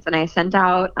clients and I sent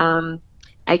out,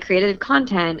 I created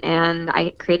content and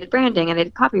I created branding and I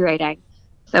did copywriting.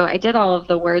 So I did all of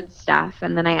the word stuff,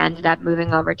 and then I ended up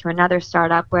moving over to another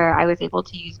startup where I was able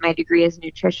to use my degree as a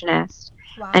nutritionist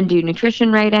and do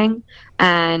nutrition writing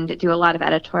and do a lot of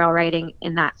editorial writing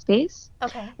in that space.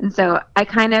 And so I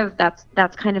kind of,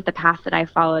 that's kind of the path that I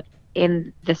followed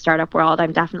in the startup world.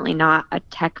 I'm definitely not a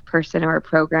tech person or a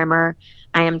programmer.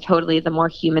 I am totally the more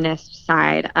humanist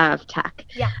side of tech.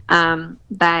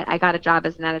 But I got a job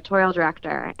as an editorial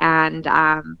director, and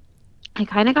I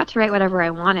kind of got to write whatever I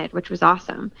wanted, which was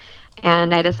awesome.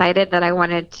 And I decided that I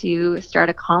wanted to start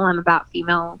a column about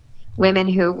female women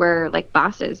who were like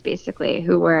bosses, basically,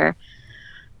 who were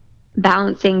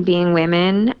balancing being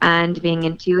women and being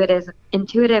intuitive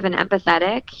and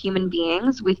empathetic human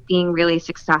beings with being really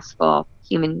successful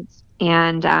humans,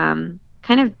 and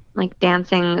kind of like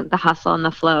dancing the hustle and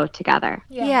the flow together.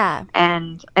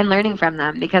 And learning from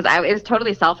them, because it was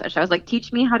totally selfish. I was like,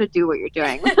 teach me how to do what you're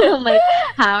doing. Like,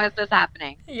 how is this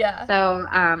happening? So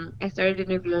I started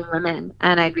interviewing women,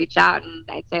 and I'd reach out and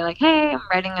I'd say like, hey, I'm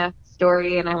writing a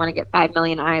story and I want to get 5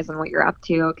 million eyes on what you're up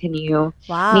to. Can you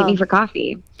meet me for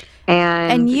coffee?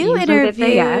 And you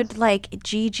interviewed like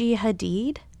Gigi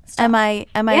Hadid. Am I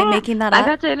making that up? I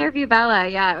got to interview Bella.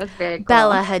 Yeah, it was very cool.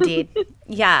 Bella Hadid.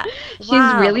 She's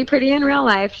really pretty in real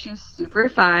life. She's super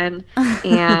fun.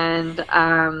 And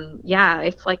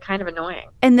it's like kind of annoying.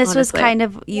 And this was kind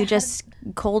of you just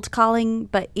cold calling,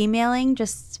 but emailing,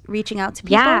 just reaching out to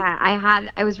people?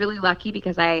 I was really lucky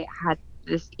because I had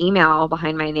this email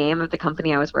behind my name of the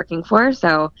company I was working for.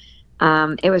 So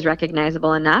it was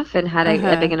recognizable enough and had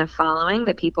a big enough following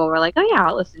that people were like, oh yeah,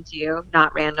 I'll listen to you.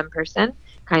 Not random person.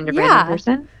 Random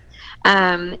person.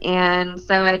 And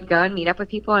so I'd go and meet up with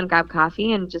people and grab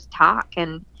coffee and just talk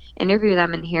and interview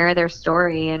them and hear their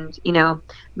story. And, you know,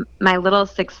 my little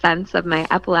sixth sense of my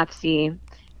epilepsy,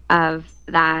 of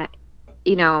that,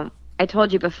 you know, I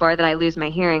told you before that I lose my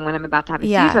hearing when I'm about to have a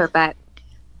Yeah. seizure, but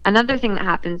another thing that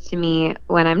happens to me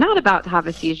when I'm not about to have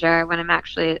a seizure, when I'm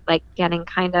actually like getting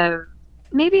kind of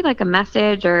maybe like a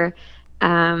message or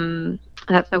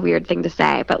that's a weird thing to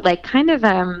say, but like kind of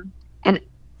an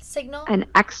Signal? an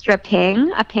extra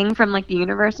a ping from like the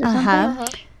universe or something, Uh-huh.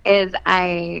 is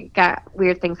I got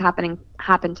weird things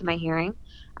happen to my hearing.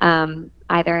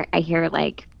 Either I hear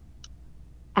like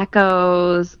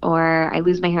echoes, or I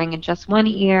lose my hearing in just one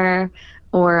ear,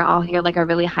 or I'll hear like a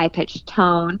really high pitched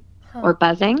tone or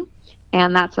buzzing.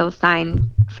 And that's a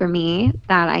sign for me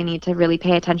that I need to really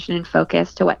pay attention and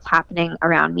focus to what's happening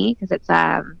around me, because it's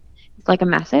like a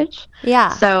message. Yeah.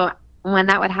 So when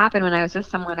that would happen, when I was with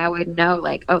someone, I would know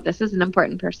like, oh, this is an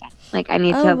important person. Like I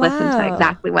need Oh, to listen to wow.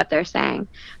 exactly what they're saying.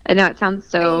 I know it sounds Are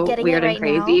so you getting weird it and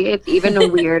right crazy. now? It's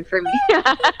even weird for me.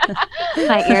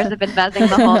 My ears have been buzzing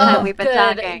the whole time we've been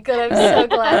talking. Good. I'm so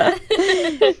glad.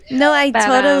 No, I But,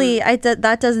 totally.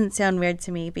 That doesn't sound weird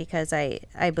to me, because I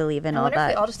believe in I all wonder if that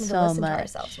we all just need to so listen much. to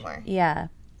ourselves more. Yeah.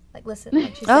 Like listen.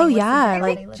 Like she's Oh, saying, yeah, listen to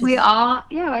like, everybody, listen. We all,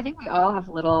 I think we all have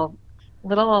little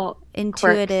quirks.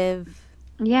 Intuitive.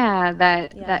 Yeah,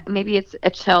 that maybe it's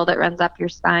a chill that runs up your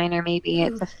spine, or maybe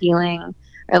it's a feeling,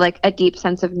 or like a deep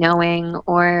sense of knowing,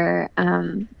 or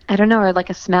I don't know, or like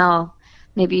a smell.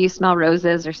 Maybe you smell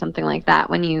roses or something like that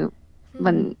when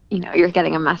when you're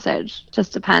getting a message.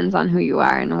 Just depends on who you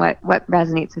are and what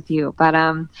resonates with you. But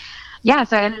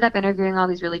so I ended up interviewing all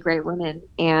these really great women,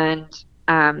 and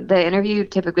the interview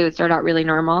typically would start out really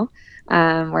normal,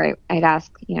 where I'd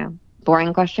ask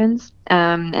boring questions,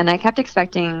 and I kept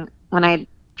expecting, when I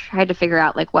tried to figure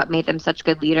out like what made them such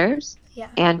good leaders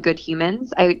and good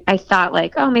humans, I thought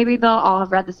like, oh, maybe they'll all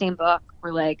have read the same book,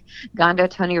 or like gone to a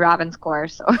Tony Robbins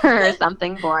course or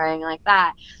something boring like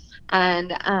that.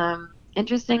 And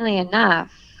interestingly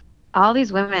enough, all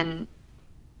these women,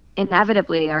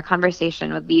 inevitably our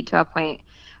conversation would lead to a point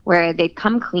where they'd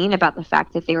come clean about the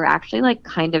fact that they were actually like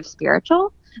kind of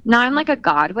spiritual, not in like a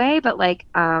God way, but like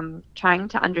trying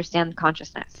to understand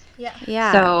consciousness.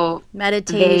 Yeah. So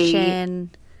meditation.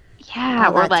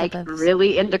 or like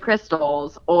really into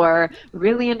crystals, or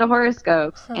really into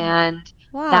horoscopes. And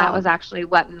that was actually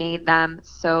what made them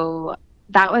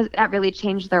that really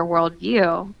changed their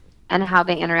worldview and how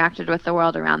they interacted with the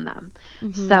world around them.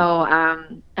 So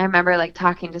I remember like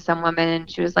talking to some woman, and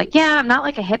she was like, yeah, I'm not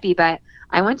like a hippie, but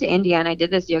I went to India and I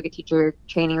did this yoga teacher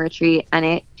training retreat, and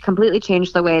it completely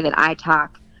changed the way that I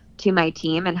talk to my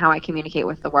team and how I communicate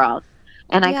with the world.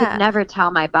 And I could never tell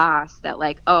my boss that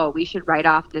like, oh, we should write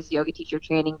off this yoga teacher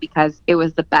training because it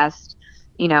was the best,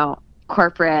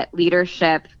 corporate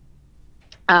leadership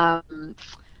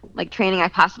like training I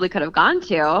possibly could have gone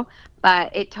to.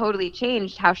 But it totally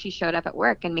changed how she showed up at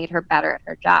work and made her better at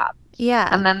her job. Yeah.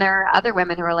 And then there are other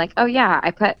women who are like, oh yeah,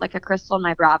 I put like a crystal in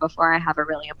my bra before I have a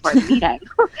really important meeting.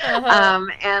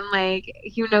 And like,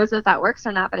 who knows if that works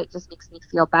or not, but it just makes me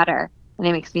feel better, and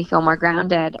it makes me feel more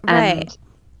grounded. Right.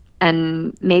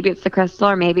 And maybe it's the crystal,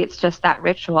 or maybe it's just that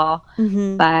ritual,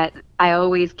 but I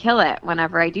always kill it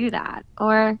whenever I do that.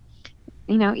 Or,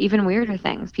 even weirder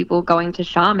things, people going to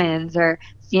shamans or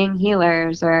seeing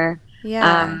healers, or,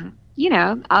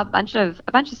 a bunch of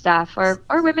stuff, or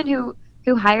women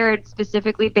who hired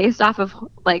specifically based off of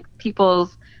like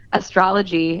people's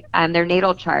astrology and their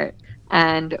natal chart,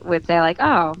 and would say like,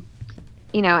 oh,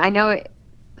 I know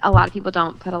a lot of people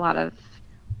don't put a lot of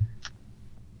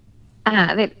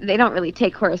they don't really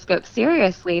take horoscopes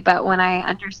seriously, but when I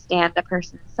understand the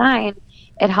person's sign,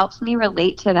 it helps me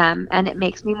relate to them, and it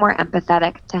makes me more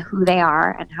empathetic to who they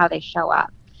are and how they show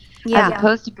up. As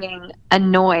opposed to being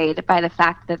annoyed by the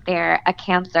fact that they're a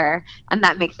Cancer and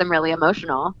that makes them really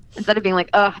emotional. Instead of being like,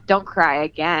 oh, don't cry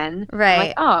again. Right. I'm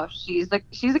like, oh, she's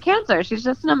a Cancer. She's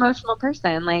just an emotional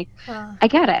person. Like, I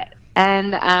get it.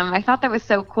 And I thought that was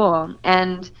so cool.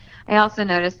 And I also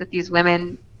noticed that these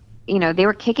women, they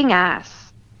were kicking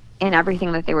ass in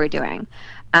everything that they were doing.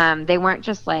 They weren't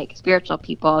just like spiritual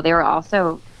people. They were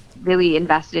also really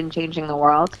invested in changing the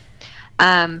world.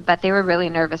 But they were really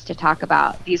nervous to talk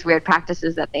about these weird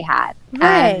practices that they had.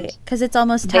 Right, because it's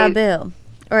almost taboo.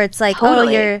 Or it's like, oh,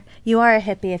 you are a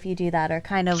hippie if you do that, or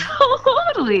kind of.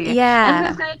 Totally. Yeah. And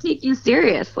who's going to take you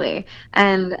seriously?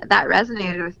 And that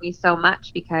resonated with me so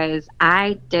much, because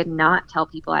I did not tell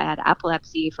people I had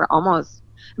epilepsy for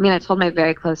I told my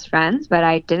very close friends, but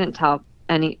I didn't tell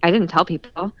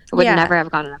people. I would never have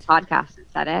gone on a podcast and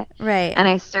said it. Right. And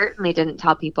I certainly didn't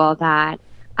tell people that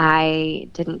I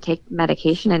didn't take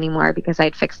medication anymore, because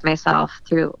I'd fixed myself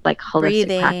through like holistic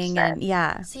breathing practices.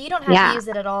 and So you don't have to use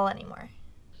it at all anymore.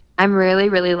 I'm really,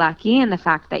 really lucky in the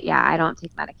fact that, I don't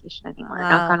take medication anymore,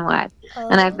 knock on wood.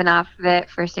 And I've been off of it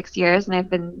for 6 years, and I've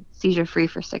been seizure-free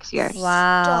for 6 years.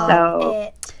 Wow.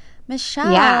 So,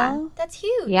 Michelle. Yeah. That's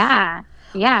huge. Yeah.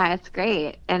 Yeah, it's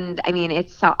great. And, I mean,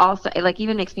 it's also, it, like,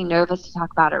 even makes me nervous to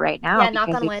talk about it right now. Yeah, knock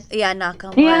on wood. Yeah, knock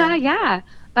on wood. Yeah, yeah.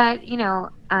 But, you know,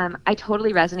 I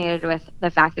totally resonated with the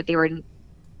fact that they were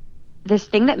this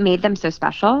thing that made them so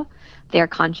special, their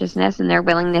consciousness and their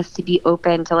willingness to be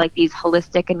open to like these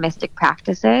holistic and mystic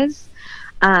practices,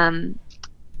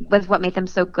 was what made them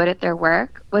so good at their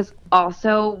work, was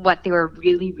also what they were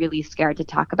really, really scared to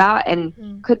talk about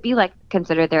and could be like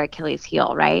considered their Achilles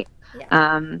heel, right?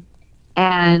 Yeah.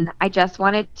 And I just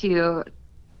wanted to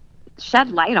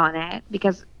shed light on it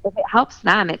because if it helps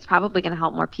them, it's probably going to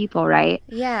help more people, right?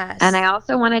 Yes. And I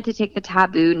also wanted to take the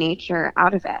taboo nature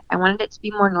out of it. I wanted it to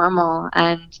be more normal,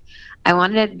 and I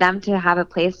wanted them to have a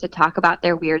place to talk about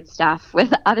their weird stuff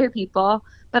with other people,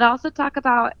 but also talk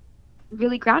about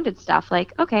really grounded stuff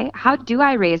like, okay, how do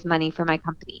I raise money for my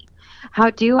company?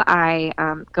 How do I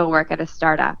go work at a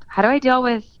startup? How do I deal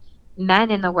with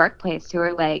men in the workplace who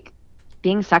are like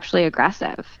being sexually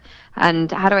aggressive?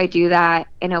 And how do I do that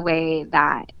in a way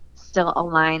that still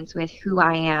aligns with who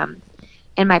I am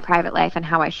in my private life and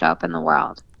how I show up in the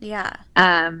world? Yeah.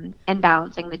 And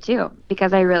balancing the two,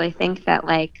 because I really think that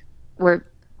like we're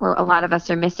a lot of us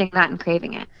are missing that and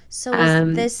craving it. So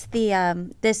is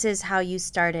this is how you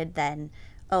started then?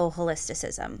 Oh,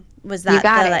 holisticism. Was that you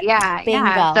got it? Yeah, bingo.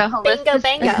 Yeah. So bingo,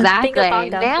 bango. Exactly. Bingo,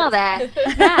 bongo. Nailed it.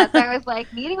 Yeah. So I was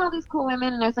like meeting all these cool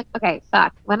women, and I was like, okay,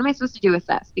 fuck, what am I supposed to do with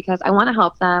this? Because I want to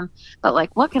help them, but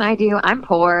like, what can I do? I'm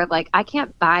poor. Like, I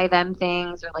can't buy them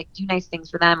things or like do nice things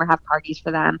for them or have parties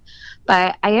for them.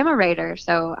 But I am a writer,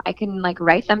 so I can like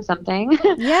write them something.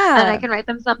 Yeah. And I can write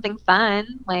them something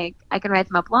fun. Like, I can write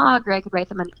them a blog, or I could write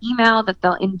them an email that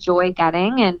they'll enjoy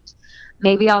getting, and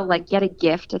maybe I'll like get a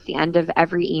gift at the end of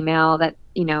every email that,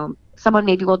 you know, someone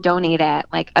maybe will donate it,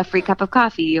 like a free cup of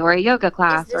coffee or a yoga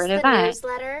class or an event.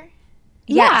 Newsletter?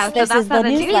 Yes, Yeah, this is the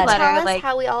newsletter. Can you tell us like,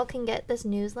 how we all can get this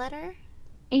newsletter?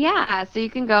 Yeah, so you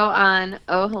can go on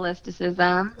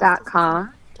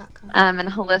holisticism.com. And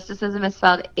holisticism is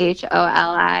spelled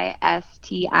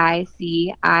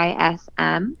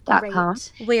holisticism.com.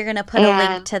 We're going to put a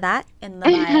link to that in the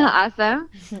bio. Awesome.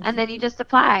 And then you just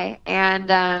apply. And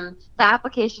the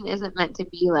application isn't meant to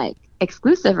be like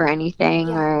exclusive or anything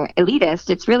or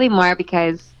elitist. It's really more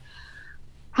because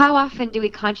how often do we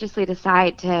consciously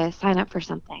decide to sign up for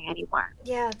something anymore?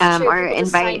 Yeah, that's true. Or People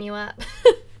invite sign you up.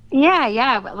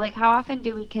 Yeah. But like, how often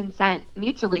do we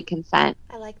mutually consent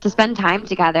to spend time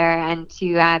together and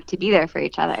to be there for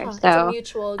each other? It's a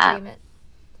mutual agreement.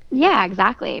 Yeah,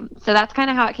 exactly. So that's kind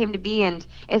of how it came to be, and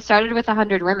it started with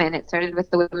 100 women. It started with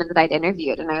the women that I'd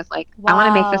interviewed, and I was like, I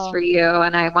want to make this for you,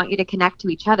 and I want you to connect to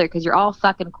each other because you're all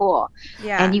fucking cool,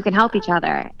 and you can help each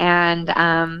other. And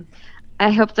I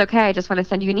hope it's okay. I just want to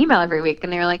send you an email every week.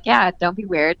 And they were like, yeah, don't be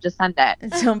weird. Just send it.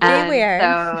 Don't be weird.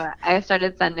 So I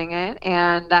started sending it.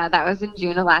 And that was in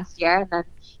June of last year. And then,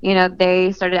 you know,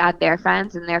 they started to add their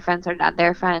friends, and their friends started to add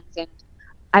their friends. And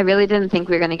I really didn't think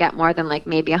we were going to get more than like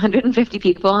maybe 150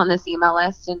 people on this email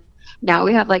list. And now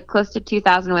we have like close to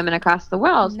 2,000 women across the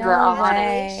world who are all on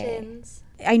it.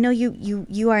 I know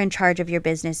you are in charge of your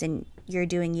business and you're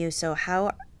doing you. So how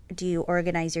do you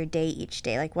organize your day each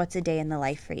day? Like, what's a day in the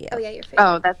life for you? Oh, yeah, your favorite.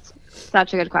 Oh, that's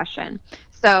such a good question.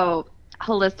 So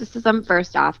Holisticism,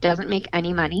 first off, doesn't make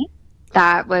any money.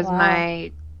 That was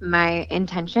my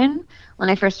intention when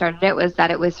I first started it, was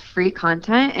that it was free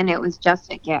content and it was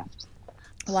just a gift.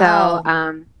 Wow.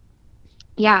 So,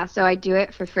 so I do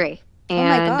it for free.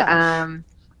 And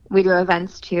we do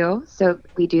events too, so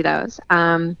we do those.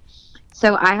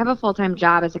 So I have a full-time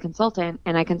job as a consultant,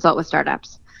 and I consult with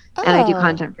startups. And I do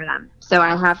content for them. So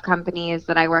I have companies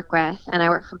that I work with, and I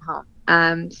work from home.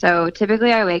 So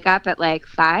typically I wake up at like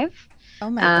 5. Oh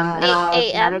my gosh.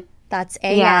 8 a.m. That's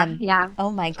a.m. Yeah. Oh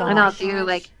my gosh. And I'll do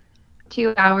like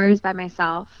 2 hours by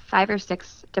myself, 5 or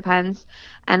 6, depends.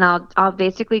 And I'll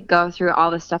basically go through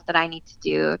all the stuff that I need to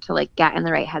do to like get in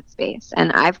the right headspace.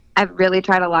 And I've really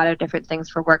tried a lot of different things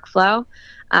for workflow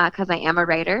because I am a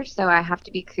writer, so I have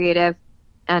to be creative,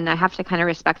 and I have to kind of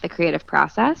respect the creative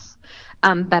process.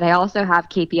 But I also have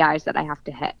KPIs that I have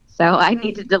to hit. So I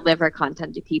need to deliver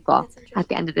content to people at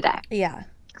the end of the day. Yeah.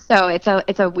 So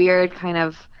it's a weird kind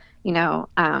of, you know,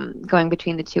 going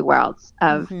between the two worlds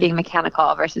of being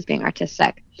mechanical versus being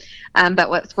artistic. But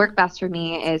what's worked best for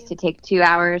me is to take 2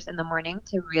 hours in the morning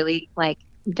to really like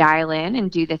dial in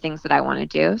and do the things that I want to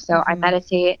do. So I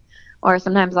meditate, or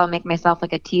sometimes I'll make myself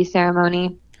like a tea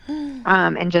ceremony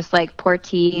and just like pour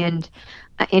tea and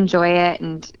enjoy it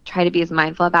and try to be as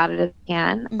mindful about it as I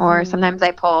can. Or sometimes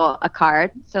I pull a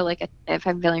card. So like if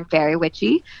I'm feeling very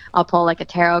witchy, I'll pull like a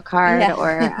tarot card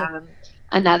or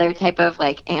another type of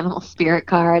like animal spirit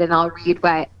card, and I'll read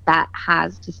what that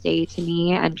has to say to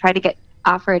me and try to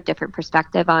offer a different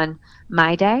perspective on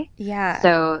my day. Yeah.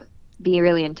 So be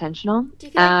really intentional. Do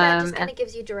you feel like that just kind of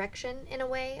gives you direction in a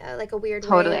way, like a weird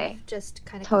way of just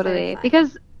kind of clarifying?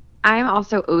 Because I'm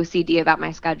also OCD about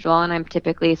my schedule, and I'm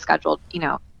typically scheduled,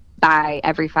 by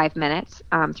every 5 minutes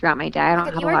throughout my day. I don't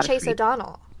have a lot of Chase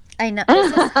O'Donnell. I know.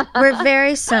 We're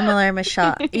very similar,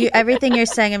 Michelle. Everything you're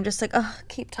saying, I'm just like, oh,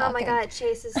 keep talking. Oh my God,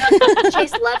 Chase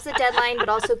loves a deadline, but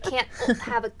also can't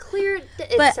have a clear.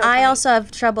 But I also have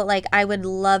trouble. Like, I would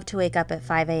love to wake up at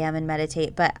 5 a.m. and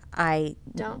meditate, but I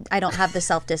don't have the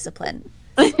self-discipline.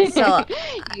 So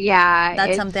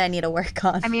that's something I need to work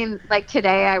on. I mean, like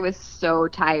today I was so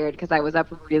tired because I was up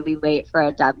really late for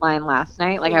a deadline last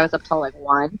night. Like I was up till like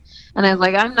 1, and I was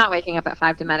like, I'm not waking up at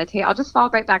 5 to meditate. I'll just fall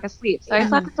right back asleep. So I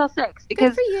slept until 6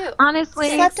 because good for you.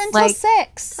 Honestly, slept until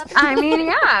 6. I mean,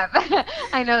 yeah,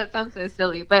 I know that sounds so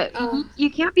silly, but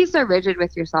you can't be so rigid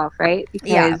with yourself, right?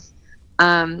 Because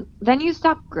then you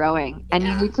stop growing, and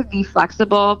you need to be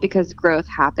flexible because growth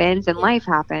happens and life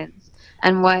happens.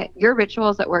 And what your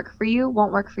rituals that work for you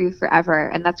won't work for you forever,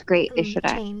 and that's great. They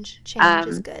shouldn't. Change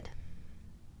is good.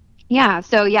 Yeah.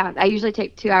 So I usually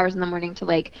take 2 hours in the morning to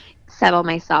like settle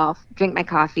myself, drink my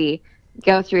coffee,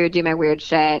 go through, do my weird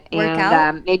shit,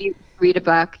 and maybe read a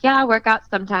book. Yeah, work out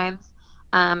sometimes.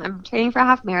 I'm training for a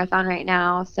half marathon right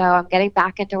now, so I'm getting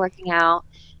back into working out.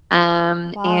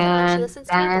 And she listens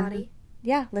to your body.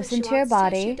 Yeah, listen to your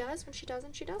body. She does. When she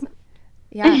doesn't, she doesn't.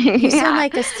 Yeah, you sound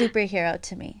like a superhero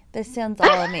to me. This sounds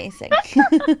all amazing.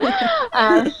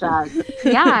 Shucks.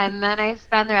 Yeah, and then I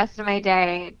spend the rest of my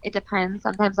day. It depends.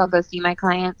 Sometimes I'll go see my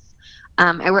clients.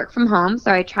 I work from home,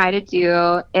 so I try to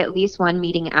do at least one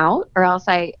meeting out, or else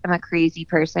I am a crazy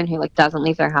person who like doesn't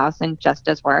leave their house and just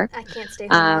does work. I can't stay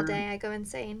home all day. I go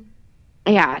insane.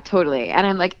 Yeah, totally. And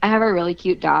I'm like, I have a really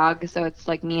cute dog, so it's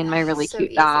like me and my really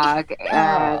cute dog.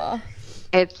 And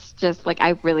it's just like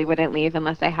I really wouldn't leave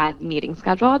unless I had meetings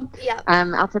scheduled. Yeah.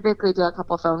 I'll typically do a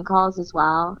couple phone calls as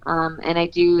well. And I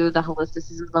do the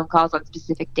Holisticism phone calls on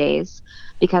specific days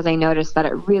because I noticed that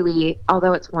it really,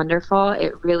 although it's wonderful,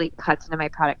 it really cuts into my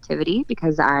productivity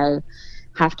because I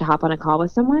have to hop on a call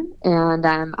with someone. And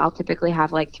I'll typically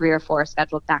have like 3 or 4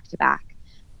 scheduled back to back.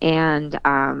 And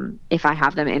if I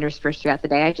have them interspersed throughout the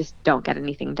day, I just don't get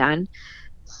anything done.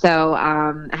 So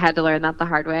I had to learn that the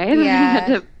hard way. Yeah. I had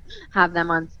to have them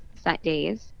on set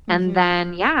days. And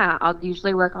then, I'll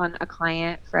usually work on a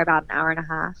client for about an hour and a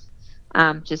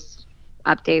half, just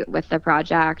update with the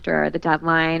project or the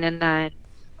deadline. And then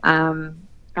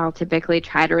I'll typically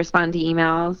try to respond to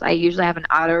emails. I usually have an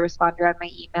autoresponder on my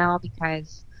email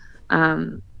because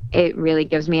it really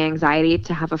gives me anxiety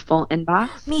to have a full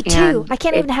inbox. Me too. I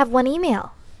can't even have one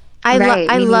email. I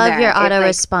love your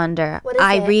autoresponder.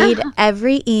 I read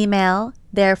every email,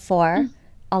 therefore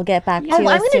I'll get back to you. I'm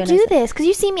going to do this because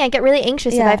you see me. I get really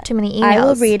anxious if I have too many emails. I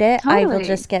will read it. Totally. I will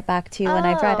just get back to you when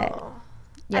I've read it.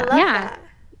 Yeah. I love that.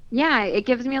 Yeah, it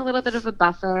gives me a little bit of a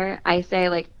buffer. I say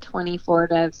like 24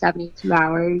 to 72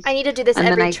 hours. I need to do this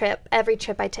every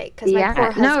trip I take because my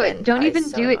poor husband. No, don't even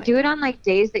do it. Do it on like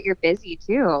days that you're busy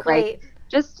too. Great. Like,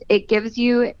 just it gives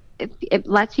you. It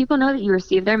lets people know that you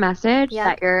received their message,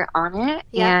 that you're on it,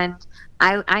 and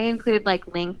I include like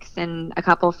links and a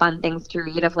couple fun things to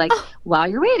read of like while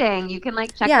you're waiting, you can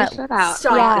like check this shit out. This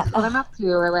is what I'm up to,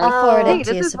 or like, hey,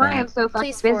 this is why I'm so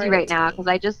fucking busy right now because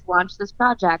I just launched this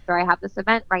project or I have this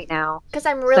event right now. Because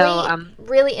I'm really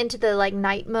really into the like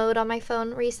night mode on my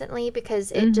phone recently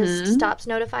because it just stops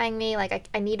notifying me. Like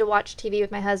I need to watch TV with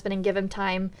my husband and give him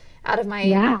time out of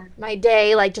my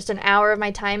day, like just an hour of my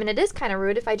time, and it is kind of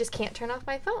rude if I just can't turn off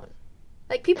my phone.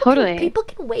 Like people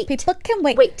can wait. People can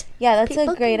wait. Yeah, that's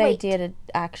a great idea to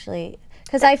actually,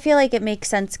 because I feel like it makes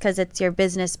sense because it's your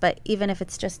business, but even if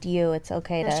it's just you, it's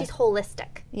okay to. She's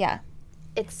holistic. Yeah.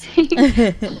 It's.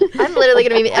 I'm literally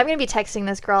gonna be texting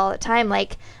this girl all the time,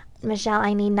 like, Michelle,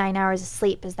 I need 9 hours of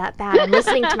sleep. Is that bad? I'm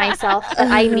listening to myself, but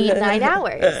I need 9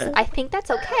 hours. I think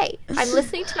that's okay. I'm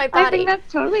listening to my body. I think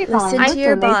that's totally fine. Listen to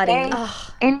your body.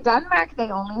 In Denmark, they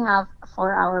only have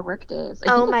 4-hour work days.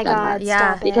 Oh my God,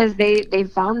 yeah. stop it. Because they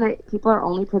found that people are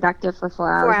only productive for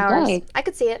 4 hours. 4 hours. A day. I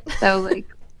could see it.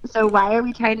 So why are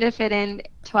we trying to fit in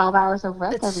 12 hours of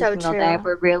work every single day? If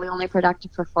we're really only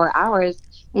productive for 4 hours,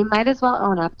 we might as well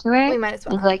own up to it. We might as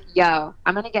well. And be like, yo,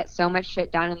 I'm going to get so much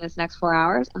shit done in this next 4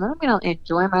 hours, and then I'm going to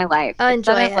enjoy my life.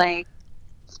 Instead of like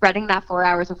spreading that 4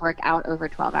 hours of work out over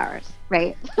 12 hours,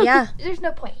 right? Yeah. There's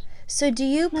no point. So do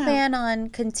you plan on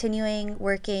continuing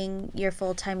working your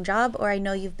full-time job, or I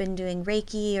know you've been doing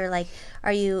Reiki, or like,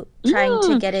 are you trying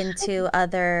to get into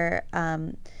other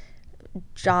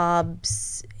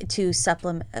jobs to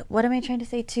supplement? What am I trying to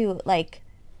say? To like,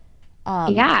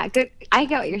 yeah, good. I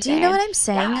get what you're saying. Do you know what I'm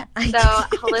saying? Yeah. So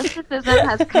holisticism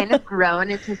has kind of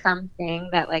grown into something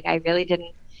that like I really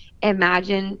didn't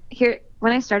imagine. Here,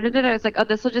 when I started it, I was like, oh,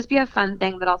 this will just be a fun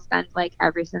thing that I'll spend like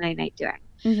every Sunday night doing.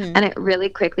 Mm-hmm. And it really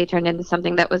quickly turned into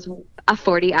something that was a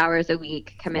 40 hours a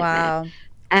week commitment. Wow.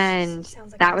 And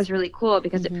that was really cool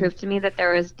because it proved to me that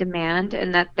there was demand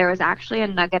and that there was actually a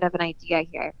nugget of an idea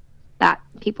here that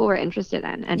people were interested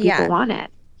in and people wanted.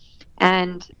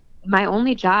 And my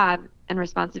only job and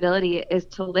responsibility is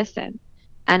to listen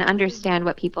and understand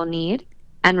what people need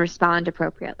and respond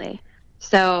appropriately.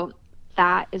 So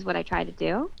that is what I try to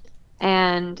do.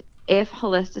 And if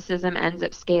holisticism ends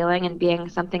up scaling and being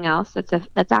something else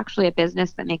that's actually a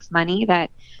business that makes money,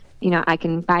 that, you know, I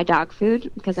can buy dog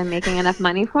food because I'm making enough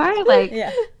money for it, like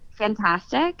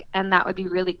fantastic. And that would be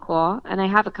really cool. And I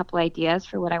have a couple ideas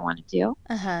for what I want to do.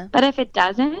 But if it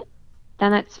doesn't,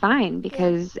 then it's fine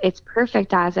because it's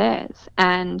perfect as is.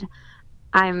 And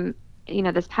I'm, you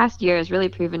know, this past year has really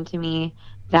proven to me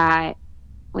that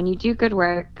when you do good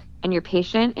work and you're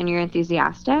patient and you're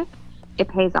enthusiastic, it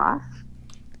pays off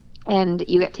and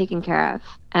you get taken care of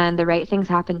and the right things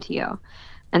happen to you.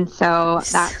 And so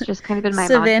that's just kind of been my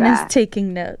Savannah's mantra.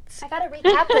 taking notes. I got to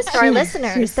recap this for our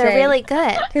listeners. They're really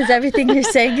good. Because everything you're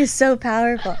saying is so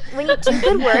powerful. When you do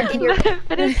good work and you're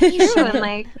but it's true. And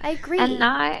like, I agree.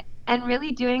 And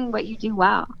really doing what you do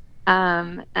well,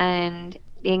 and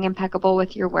being impeccable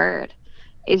with your word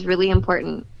is really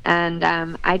important. And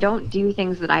I don't do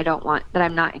things that I don't want, that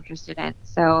I'm not interested in.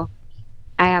 So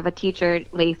I have a teacher,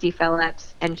 Lacey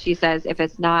Phillips, and she says if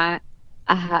it's not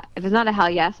a hell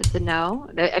yes, it's a no.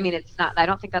 I mean, it's not. I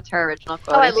don't think that's her original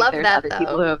quote. Oh, I love there's that. Other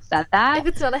people who have said that. If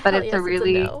it's not a hell but it's yes, a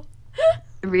really, it's a no.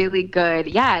 really good.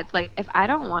 Yeah, it's like if I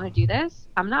don't want to do this,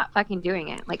 I'm not fucking doing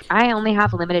it. Like I only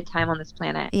have limited time on this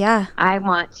planet. Yeah. I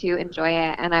want to enjoy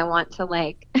it, and I want to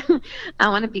like, I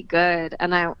want to be good,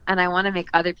 and I want to make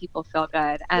other people feel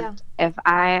good. And if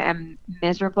I am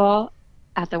miserable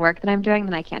at the work that I'm doing,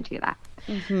 then I can't do that.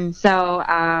 Mm-hmm. So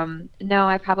no,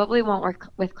 I probably won't work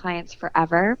with clients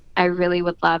forever. I really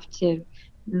would love to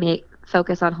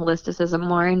focus on holisticism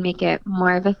more and make it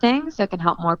more of a thing so it can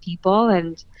help more people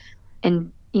and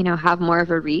you know, have more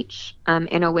of a reach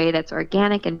in a way that's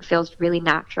organic and feels really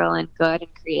natural and good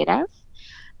and creative.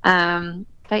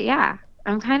 But yeah,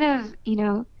 I'm kind of, you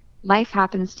know, life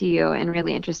happens to you in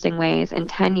really interesting ways. And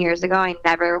 10 years ago, I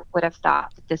never would have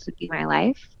thought that this would be my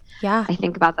life. Yeah. I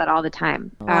think about that all the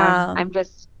time. Wow.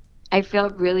 I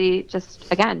feel really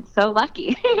just, again, so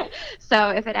lucky. So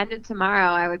if it ended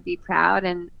tomorrow, I would be proud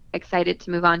and excited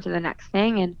to move on to the next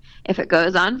thing. And if it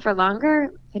goes on for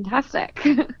longer, fantastic.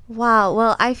 Wow.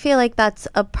 Well, I feel like that's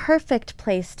a perfect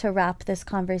place to wrap this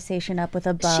conversation up with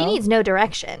a bow. She needs no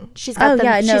direction. She's got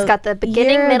she's got the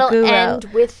beginning, middle, end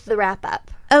with the wrap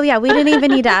up. Oh yeah, we didn't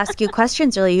even need to ask you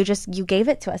questions really. You gave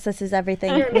it to us. This is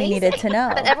everything we needed to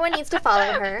know. But everyone needs to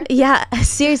follow her. Yeah,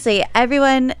 seriously.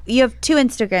 Everyone, you have 2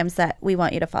 Instagrams that we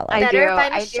want you to follow. I Better by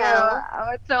do. Michelle.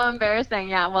 Oh, it's so embarrassing.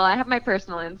 Yeah. Well, I have my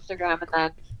personal Instagram, and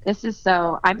then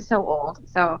I'm so old.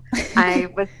 So I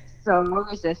was so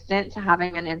resistant to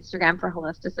having an Instagram for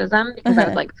holisticism because I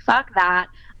was like, fuck that.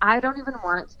 I don't even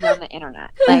want it to be on the internet.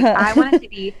 Like I want it to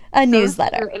be a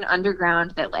newsletter, an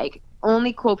underground that like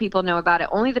only cool people know about it.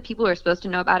 Only the people who are supposed to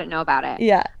know about it.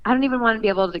 Yeah. I don't even want to be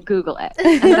able to Google it.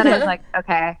 And then I was like,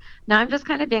 okay, now I'm just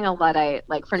kind of being a Luddite,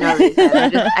 like for no reason.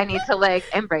 I need to like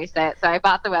embrace it. So I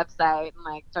bought the website and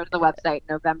like started the website in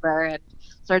November and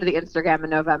started the Instagram in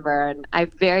November. And I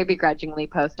very begrudgingly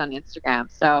post on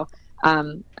Instagram. So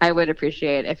I would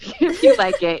appreciate if you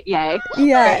like it. Yay.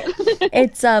 Yeah.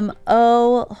 It's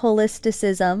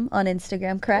Holisticism on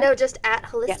Instagram, correct? No, just at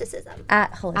Holisticism. Yeah.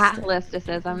 At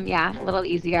Holisticism, yeah. A little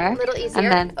easier.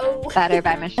 And then Better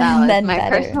by Michelle is my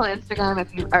personal Instagram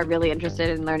if you are really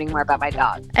interested in learning more about my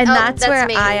dog. And that's where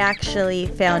amazing. I actually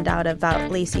found out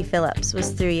about Lacey Phillips was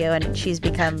through you, and she's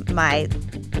become my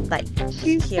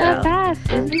she's hero. So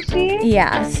fast, isn't she?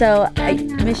 Yeah. So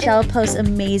Michelle posts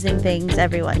amazing things.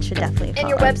 Everyone should definitely follow. And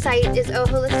your website is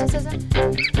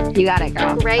Holisticism? You got it,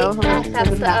 girl. Great. That's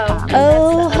the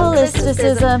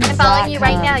Holisticism. I'm following you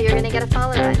right now. You're going to get a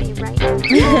follow by me right now.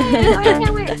 I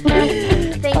can't wait.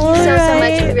 Thank you so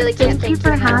much We really can't Thank you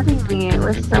for having me. It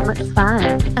was so much fun.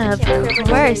 Of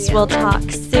course, we'll talk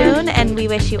soon, and we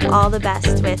wish you all the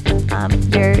best with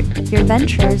your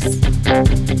ventures.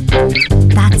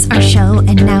 That's our show,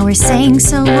 and now we're saying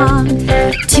so long.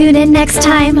 Tune in next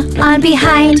time on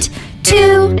Behind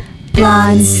Two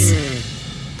Blondes.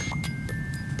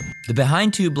 The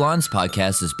Behind Two Blondes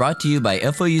podcast is brought to you by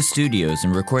FOU Studios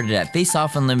and recorded at Face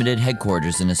Off Unlimited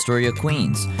headquarters in Astoria,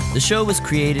 Queens. The show was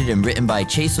created and written by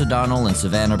Chase O'Donnell and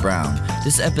Savannah Brown.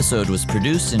 This episode was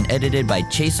produced and edited by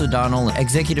Chase O'Donnell.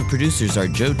 Executive producers are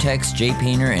Joe Tex, Jay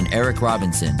Painter, and Eric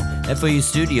Robinson. FOU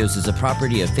Studios is a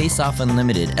property of Face Off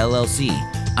Unlimited, LLC.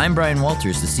 I'm Brian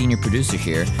Walters, the senior producer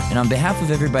here, and on behalf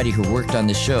of everybody who worked on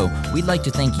this show, we'd like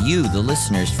to thank you, the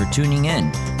listeners, for tuning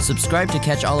in. Subscribe to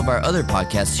catch all of our other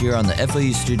podcasts here on the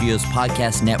FOU Studios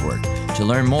Podcast Network. To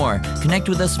learn more, connect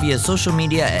with us via social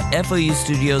media at FOU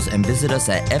Studios and visit us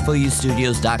at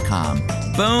FOUstudios.com.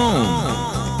 Boom!